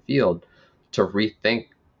people in the field to rethink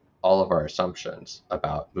all of our assumptions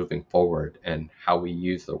about moving forward and how we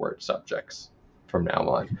use the word subjects from now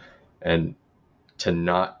on, and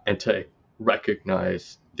to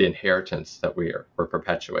recognize the inheritance that we're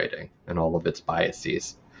perpetuating and all of its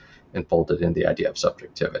biases enfolded in the idea of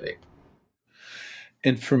subjectivity.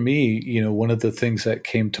 And for me, one of the things that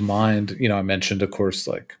came to mind, I mentioned, of course,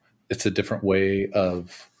 like it's a different way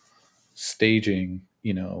of staging,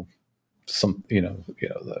 some,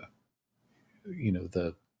 the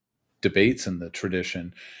debates in the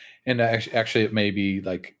tradition. And actually, it may be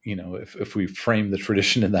like, if we frame the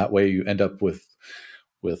tradition in that way, you end up with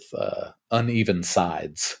uneven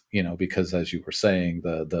sides, because as you were saying,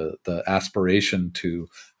 the aspiration to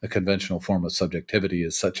a conventional form of subjectivity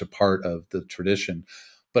is such a part of the tradition,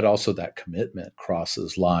 but also that commitment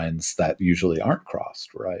crosses lines that usually aren't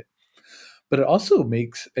crossed, right? But it also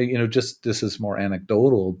makes, just this is more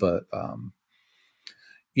anecdotal, but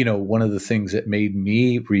one of the things that made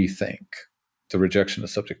me rethink the rejection of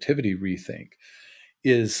subjectivity rethink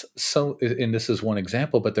is so, and this is one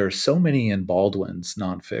example, but there are so many in Baldwin's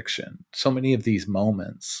nonfiction, so many of these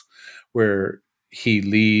moments where he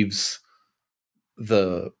leaves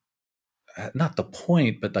the, not the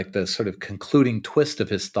point, but like the sort of concluding twist of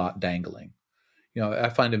his thought dangling. I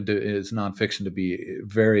find his nonfiction to be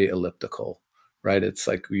very elliptical, right? It's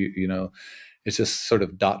like, it's just sort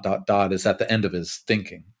of dot, dot, dot is at the end of his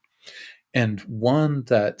thinking. And one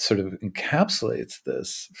that sort of encapsulates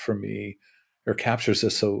this for me, or captures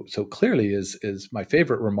this so clearly, is my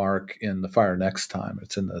favorite remark in The Fire Next Time.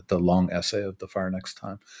 It's in the long essay of The Fire Next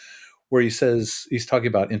Time, where he says, he's talking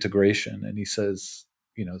about integration, and he says,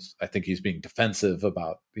 I think he's being defensive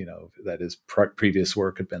about, that his previous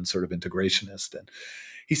work had been sort of integrationist. And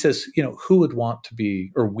he says, who would want to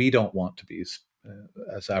be, or we don't want to be,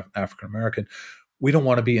 as African American, we don't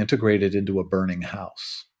want to be integrated into a burning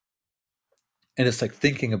house. And it's like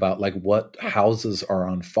thinking about like what houses are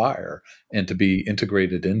on fire, and to be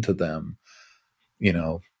integrated into them, you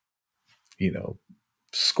know you know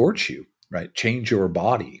scorch you, right? Change your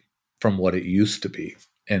body from what it used to be,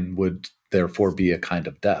 and would therefore be a kind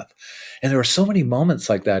of death. And there are so many moments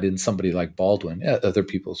like that in somebody like Baldwin, other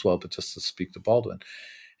people as well, but just to speak to Baldwin.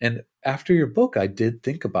 And after your book, I did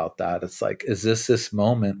think about that. It's like, is this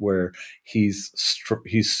moment where he's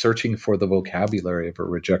searching for the vocabulary of a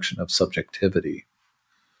rejection of subjectivity?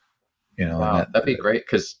 And Wow, that, that'd be great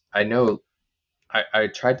because I know I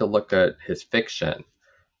tried to look at his fiction,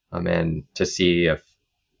 and to see if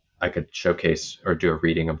I could showcase or do a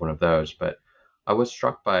reading of one of those. But I was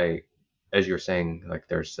struck by, as you were saying, like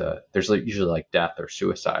there's like usually like death or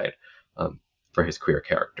suicide um, for his queer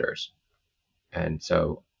characters, and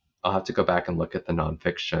so I'll have to go back and look at the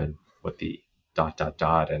nonfiction with the dot dot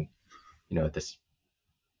dot, and this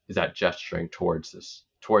is that gesturing towards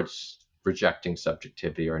rejecting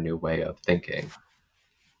subjectivity or a new way of thinking.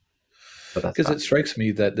 But that's because it fascinating. strikes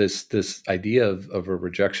me that this idea of a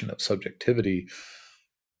rejection of subjectivity,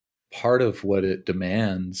 part of what it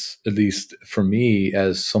demands, at least for me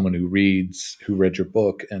as someone who read your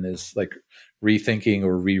book and is like rethinking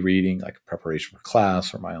or rereading, like preparation for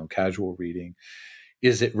class or my own casual reading,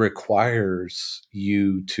 is it requires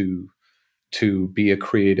you to to be a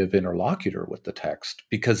creative interlocutor with the text,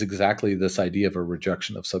 because exactly this idea of a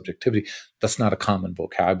rejection of subjectivity, that's not a common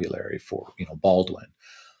vocabulary for, Baldwin.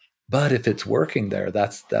 But if it's working there,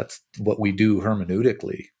 that's what we do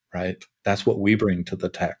hermeneutically, right? That's what we bring to the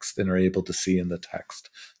text and are able to see in the text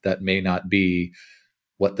that may not be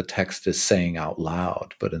what the text is saying out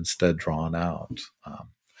loud, but instead drawn out.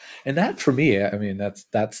 And that, for me, I mean,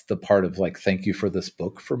 that's the part of like, thank you for this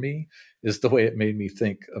book for me, is the way it made me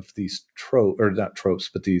think of these or not tropes,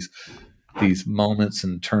 but these moments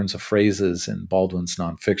and turns of phrases in Baldwin's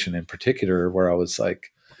nonfiction in particular, where I was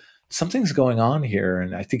like, something's going on here,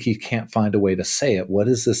 and I think he can't find a way to say it. What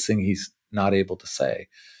is this thing he's not able to say?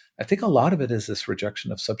 I think a lot of it is this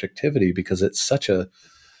rejection of subjectivity, because it's such a,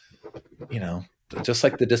 just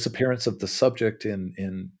like the disappearance of the subject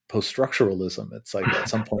in post-structuralism. It's like at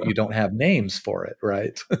some point you don't have names for it,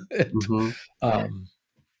 right? And, Mm-hmm.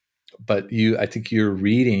 but I think your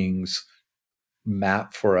readings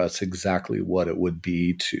map for us exactly what it would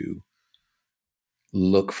be to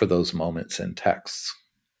look for those moments in texts,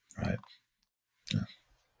 right?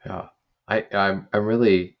 Yeah, I'm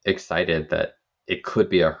really excited that it could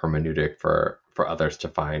be a hermeneutic for others to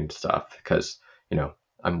find stuff, because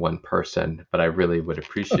I'm one person, but I really would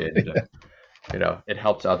appreciate it if it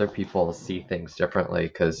helps other people see things differently,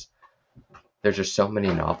 because there's just so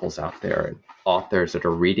many novels out there and authors that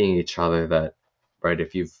are reading each other that, right,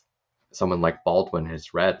 if someone like Baldwin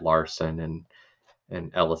has read Larson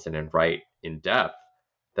and Ellison and Wright in depth,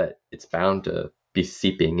 that it's bound to be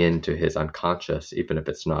seeping into his unconscious, even if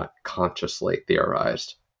it's not consciously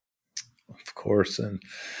theorized. Of course. And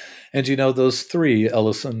those three,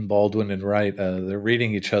 Ellison, Baldwin, and Wright, they're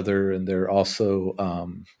reading each other, and they're also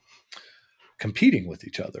competing with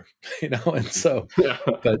each other, and so, Yeah.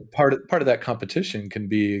 but part of that competition can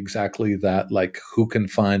be exactly that, like, who can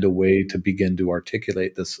find a way to begin to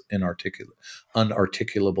articulate this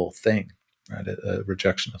unarticulable thing, right? A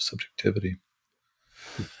rejection of subjectivity.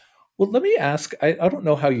 Well, let me ask, I don't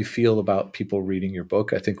know how you feel about people reading your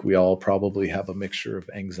book. I think we all probably have a mixture of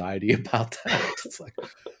anxiety about that. It's like,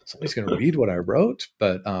 somebody's going to read what I wrote,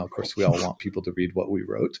 but of course we all want people to read what we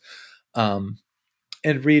wrote.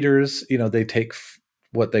 And readers, they take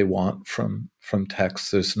what they want from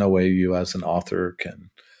text. There's no way you as an author can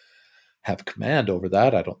have command over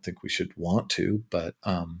that. I don't think we should want to, but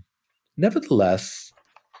nevertheless,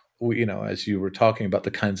 as you were talking about the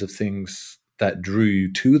kinds of things that drew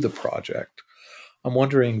you to the project, I'm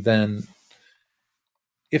wondering then,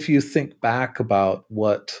 if you think back about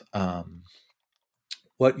what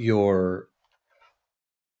you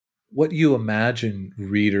imagine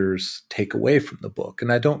readers take away from the book.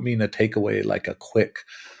 And I don't mean a takeaway like a quick,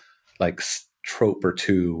 like, trope or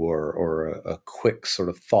two, or a quick sort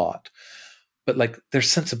of thought, but like their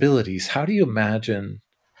sensibilities. How do you imagine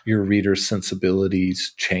your readers'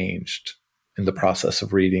 sensibilities changed in the process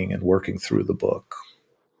of reading and working through the book?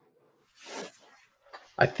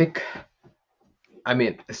 I think, I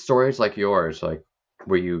mean, stories like yours, like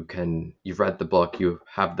where you've read the book, you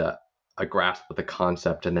have a grasp of the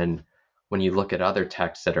concept, and then when you look at other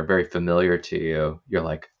texts that are very familiar to you, you're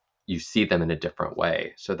like, you see them in a different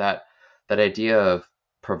way. So that idea of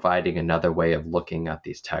providing another way of looking at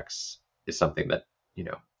these texts is something that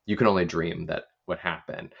you can only dream that would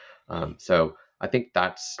happen. So I think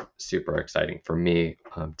that's super exciting for me,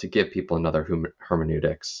 to give people another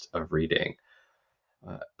hermeneutics of reading.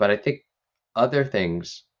 But I think other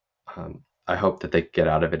things, I hope that they get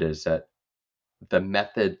out of it, is that the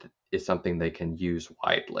method is something they can use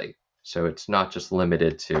widely. So it's not just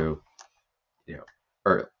limited to,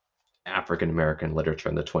 or African American literature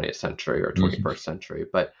in the 20th century or 21st century,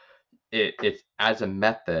 but it's as a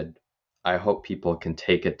method. I hope people can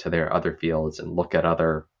take it to their other fields and look at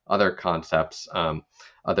other concepts,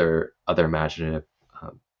 other imaginative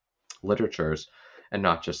literatures, and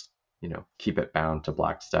not just keep it bound to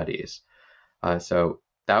Black studies. So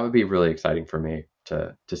that would be really exciting for me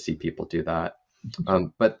to see people do that.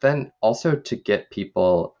 But then also to get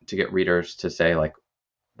readers to say, like,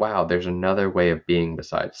 wow, there's another way of being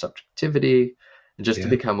besides subjectivity, and just to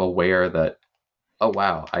become aware that, oh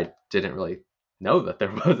wow, I didn't really know that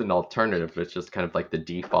there was an alternative. It's just kind of like the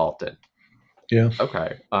default, and Yeah.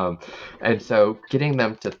 okay. And so getting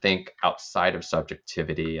them to think outside of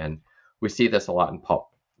subjectivity, and we see this a lot in pop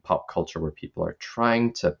culture, where people are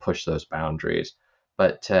trying to push those boundaries,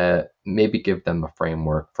 but to maybe give them a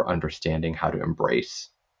framework for understanding how to embrace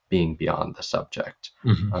being beyond the subject,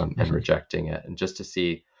 and rejecting it, and just to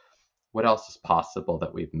see what else is possible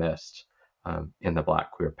that we've missed, in the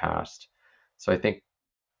Black queer past. So I think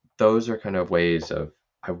those are kind of ways of,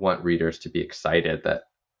 I want readers to be excited that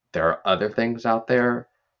there are other things out there,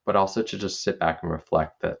 but also to just sit back and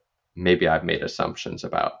reflect that maybe I've made assumptions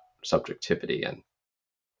about subjectivity and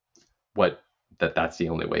what that's the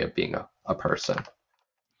only way of being a person.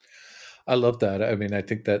 I love that. I mean, I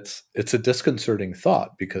think it's a disconcerting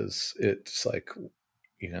thought because it's like,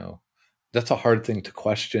 that's a hard thing to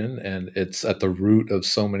question, and it's at the root of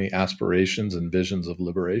so many aspirations and visions of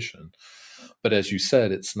liberation. But as you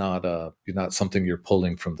said, it's not something you're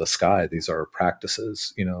pulling from the sky. These are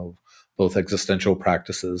practices, both existential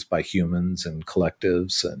practices by humans and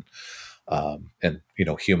collectives, and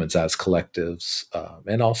humans as collectives,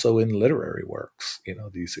 and also in literary works.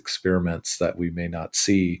 These experiments that we may not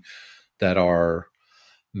see that are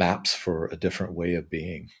maps for a different way of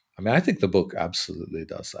being. I mean, I think the book absolutely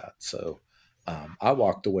does that. So I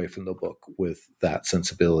walked away from the book with that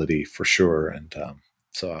sensibility for sure, and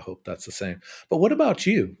so I hope that's the same. But what about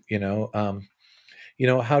you? How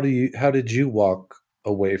did you walk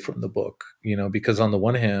away from the book? Because on the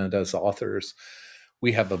one hand, as authors,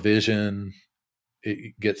 we have a vision.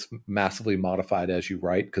 It gets massively modified as you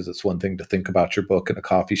write, because it's one thing to think about your book in a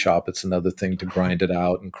coffee shop. It's another thing to grind it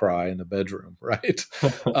out and cry in a bedroom, right?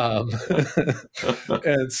 Um,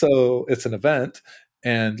 and so it's an event.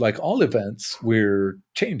 And like all events, we're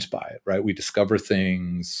changed by it, right? We discover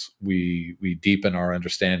things, we deepen our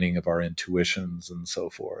understanding of our intuitions and so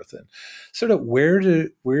forth. And sort of where do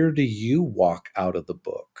you walk out of the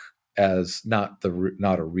book as not a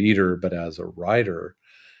reader, but as a writer?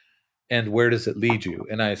 And where does it lead you?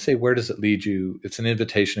 And I say, where does it lead you? It's an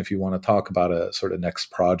invitation if you want to talk about a sort of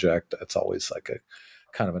next project. It's always like a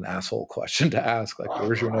kind of an asshole question to ask, like,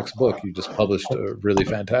 where's your next book? You just published a really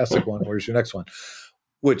fantastic one. Where's your next one?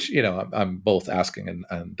 Which, I'm both asking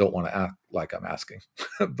and don't want to act like I'm asking.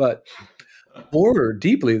 But more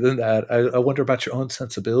deeply than that, I wonder about your own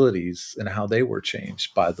sensibilities and how they were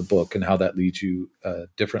changed by the book and how that leads you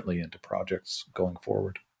differently into projects going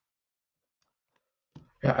forward.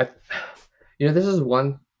 Yeah, this is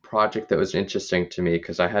one project that was interesting to me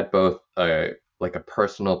because I had both a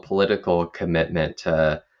personal political commitment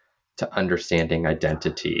to understanding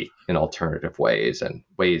identity in alternative ways and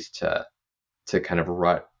ways to kind of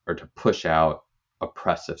rut or to push out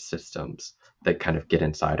oppressive systems that kind of get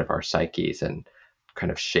inside of our psyches and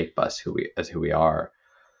kind of shape us who we are.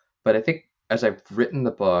 But I think as I've written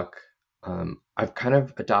the book, I've kind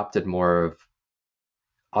of adopted more of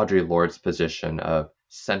Audre Lorde's position of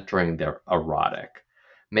centering the erotic,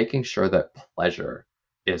 making sure that pleasure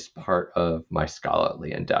is part of my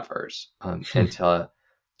scholarly endeavors, and to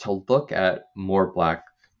look at more Black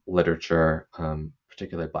literature,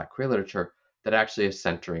 particularly Black queer literature, that actually is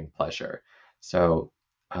centering pleasure. So,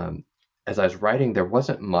 as I was writing, there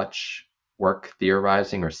wasn't much work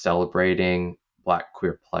theorizing or celebrating Black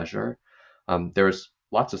queer pleasure. There was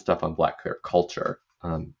lots of stuff on Black queer culture,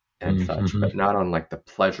 and such, Mm-hmm. but not on like the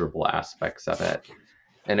pleasurable aspects of it.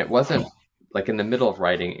 And it wasn't like in the middle of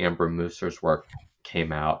writing, Amber Mooser's work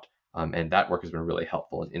came out, and that work has been really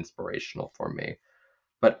helpful and inspirational for me.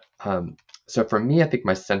 But so for me, I think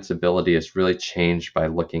my sensibility is really changed by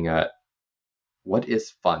looking at what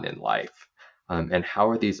is fun in life, and how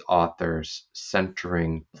are these authors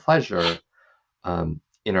centering pleasure,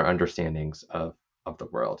 in our understandings of the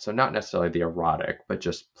world. So not necessarily the erotic, but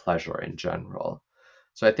just pleasure in general.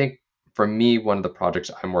 So I think for me, one of the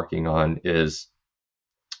projects I'm working on is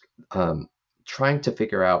trying to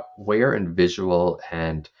figure out where in visual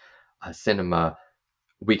and cinema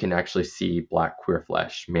we can actually see Black queer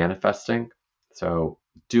flesh manifesting. So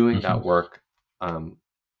doing Mm-hmm. that work,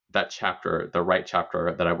 that chapter, the right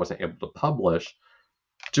chapter that I wasn't able to publish,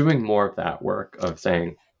 doing more of that work of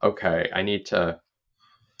saying, okay,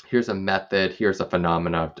 here's a method, here's a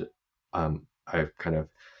phenomena I've kind of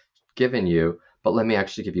given you, but let me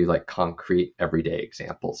actually give you like concrete everyday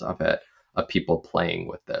examples of people playing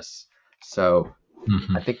with this. So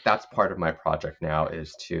Mm-hmm. I think that's part of my project now,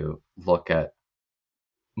 is to look at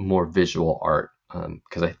more visual art,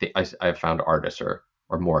 because I think I found artists or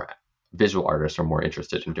more visual artists are more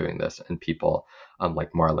interested in doing this, and people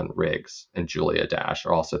like Marlon Riggs and Julia Dash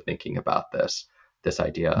are also thinking about this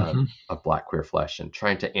idea Mm-hmm. of Black queer flesh and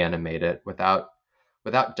trying to animate it without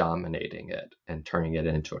dominating it and turning it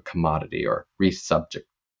into a commodity or resubject,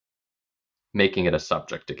 making it a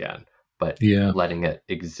subject again, but Yeah. letting it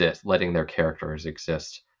exist, letting their characters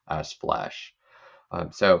exist as flesh.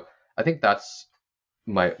 So I think that's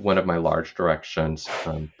one of my large directions.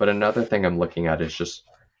 But another thing I'm looking at is just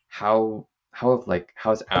how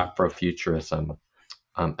has Afrofuturism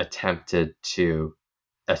attempted to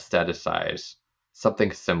aestheticize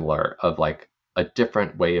something similar of like a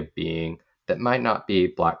different way of being that might not be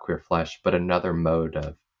Black queer flesh, but another mode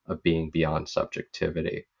of being beyond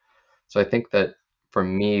subjectivity. So I think that for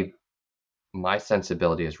me, my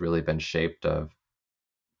sensibility has really been shaped of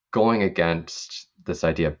going against this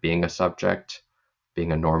idea of being a subject,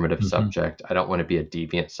 being a normative Hmm. subject. I don't want to be a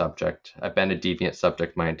deviant subject. I've been a deviant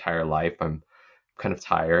subject my entire life. I'm kind of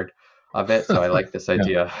tired of it. So I like this Yeah,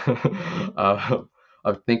 idea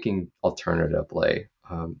of thinking alternatively,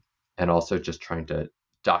 and also just trying to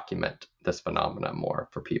document this phenomena more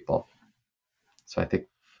for people. So I think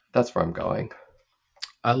that's where I'm going.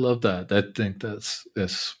 I love that. I think that's.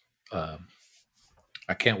 Um,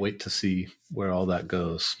 I can't wait to see where all that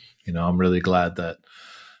goes. I'm really glad that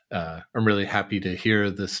I'm really happy to hear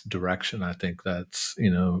this direction. I think that's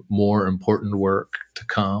more important work to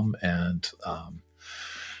come, and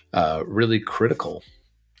really critical,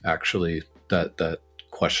 actually. That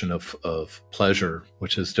question of pleasure,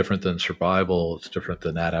 which is different than survival, it's different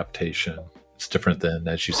than adaptation, it's different than,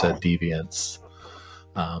 as you said, deviance,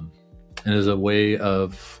 and is a way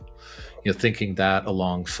of thinking that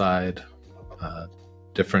alongside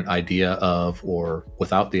different idea of, or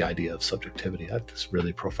without the idea of, subjectivity. That's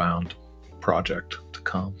really profound project to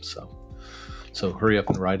come. So hurry up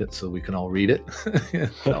and write it so we can all read it.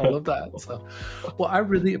 All of that. So, well, I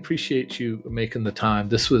really appreciate you making the time.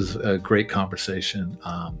 This was a great conversation.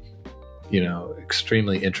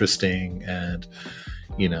 Extremely interesting, and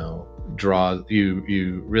you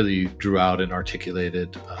really drew out and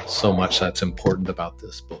articulated so much that's important about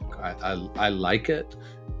this book. I like it.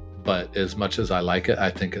 But as much as I like it,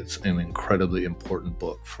 I think it's an incredibly important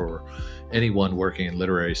book for anyone working in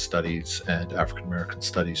literary studies and African American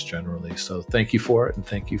studies generally. So thank you for it, and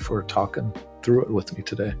thank you for talking through it with me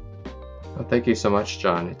today. Well, thank you so much,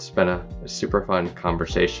 John. It's been a super fun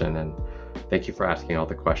conversation, and thank you for asking all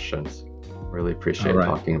the questions. Really appreciate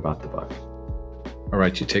talking about the book. All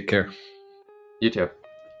right, you take care. You too.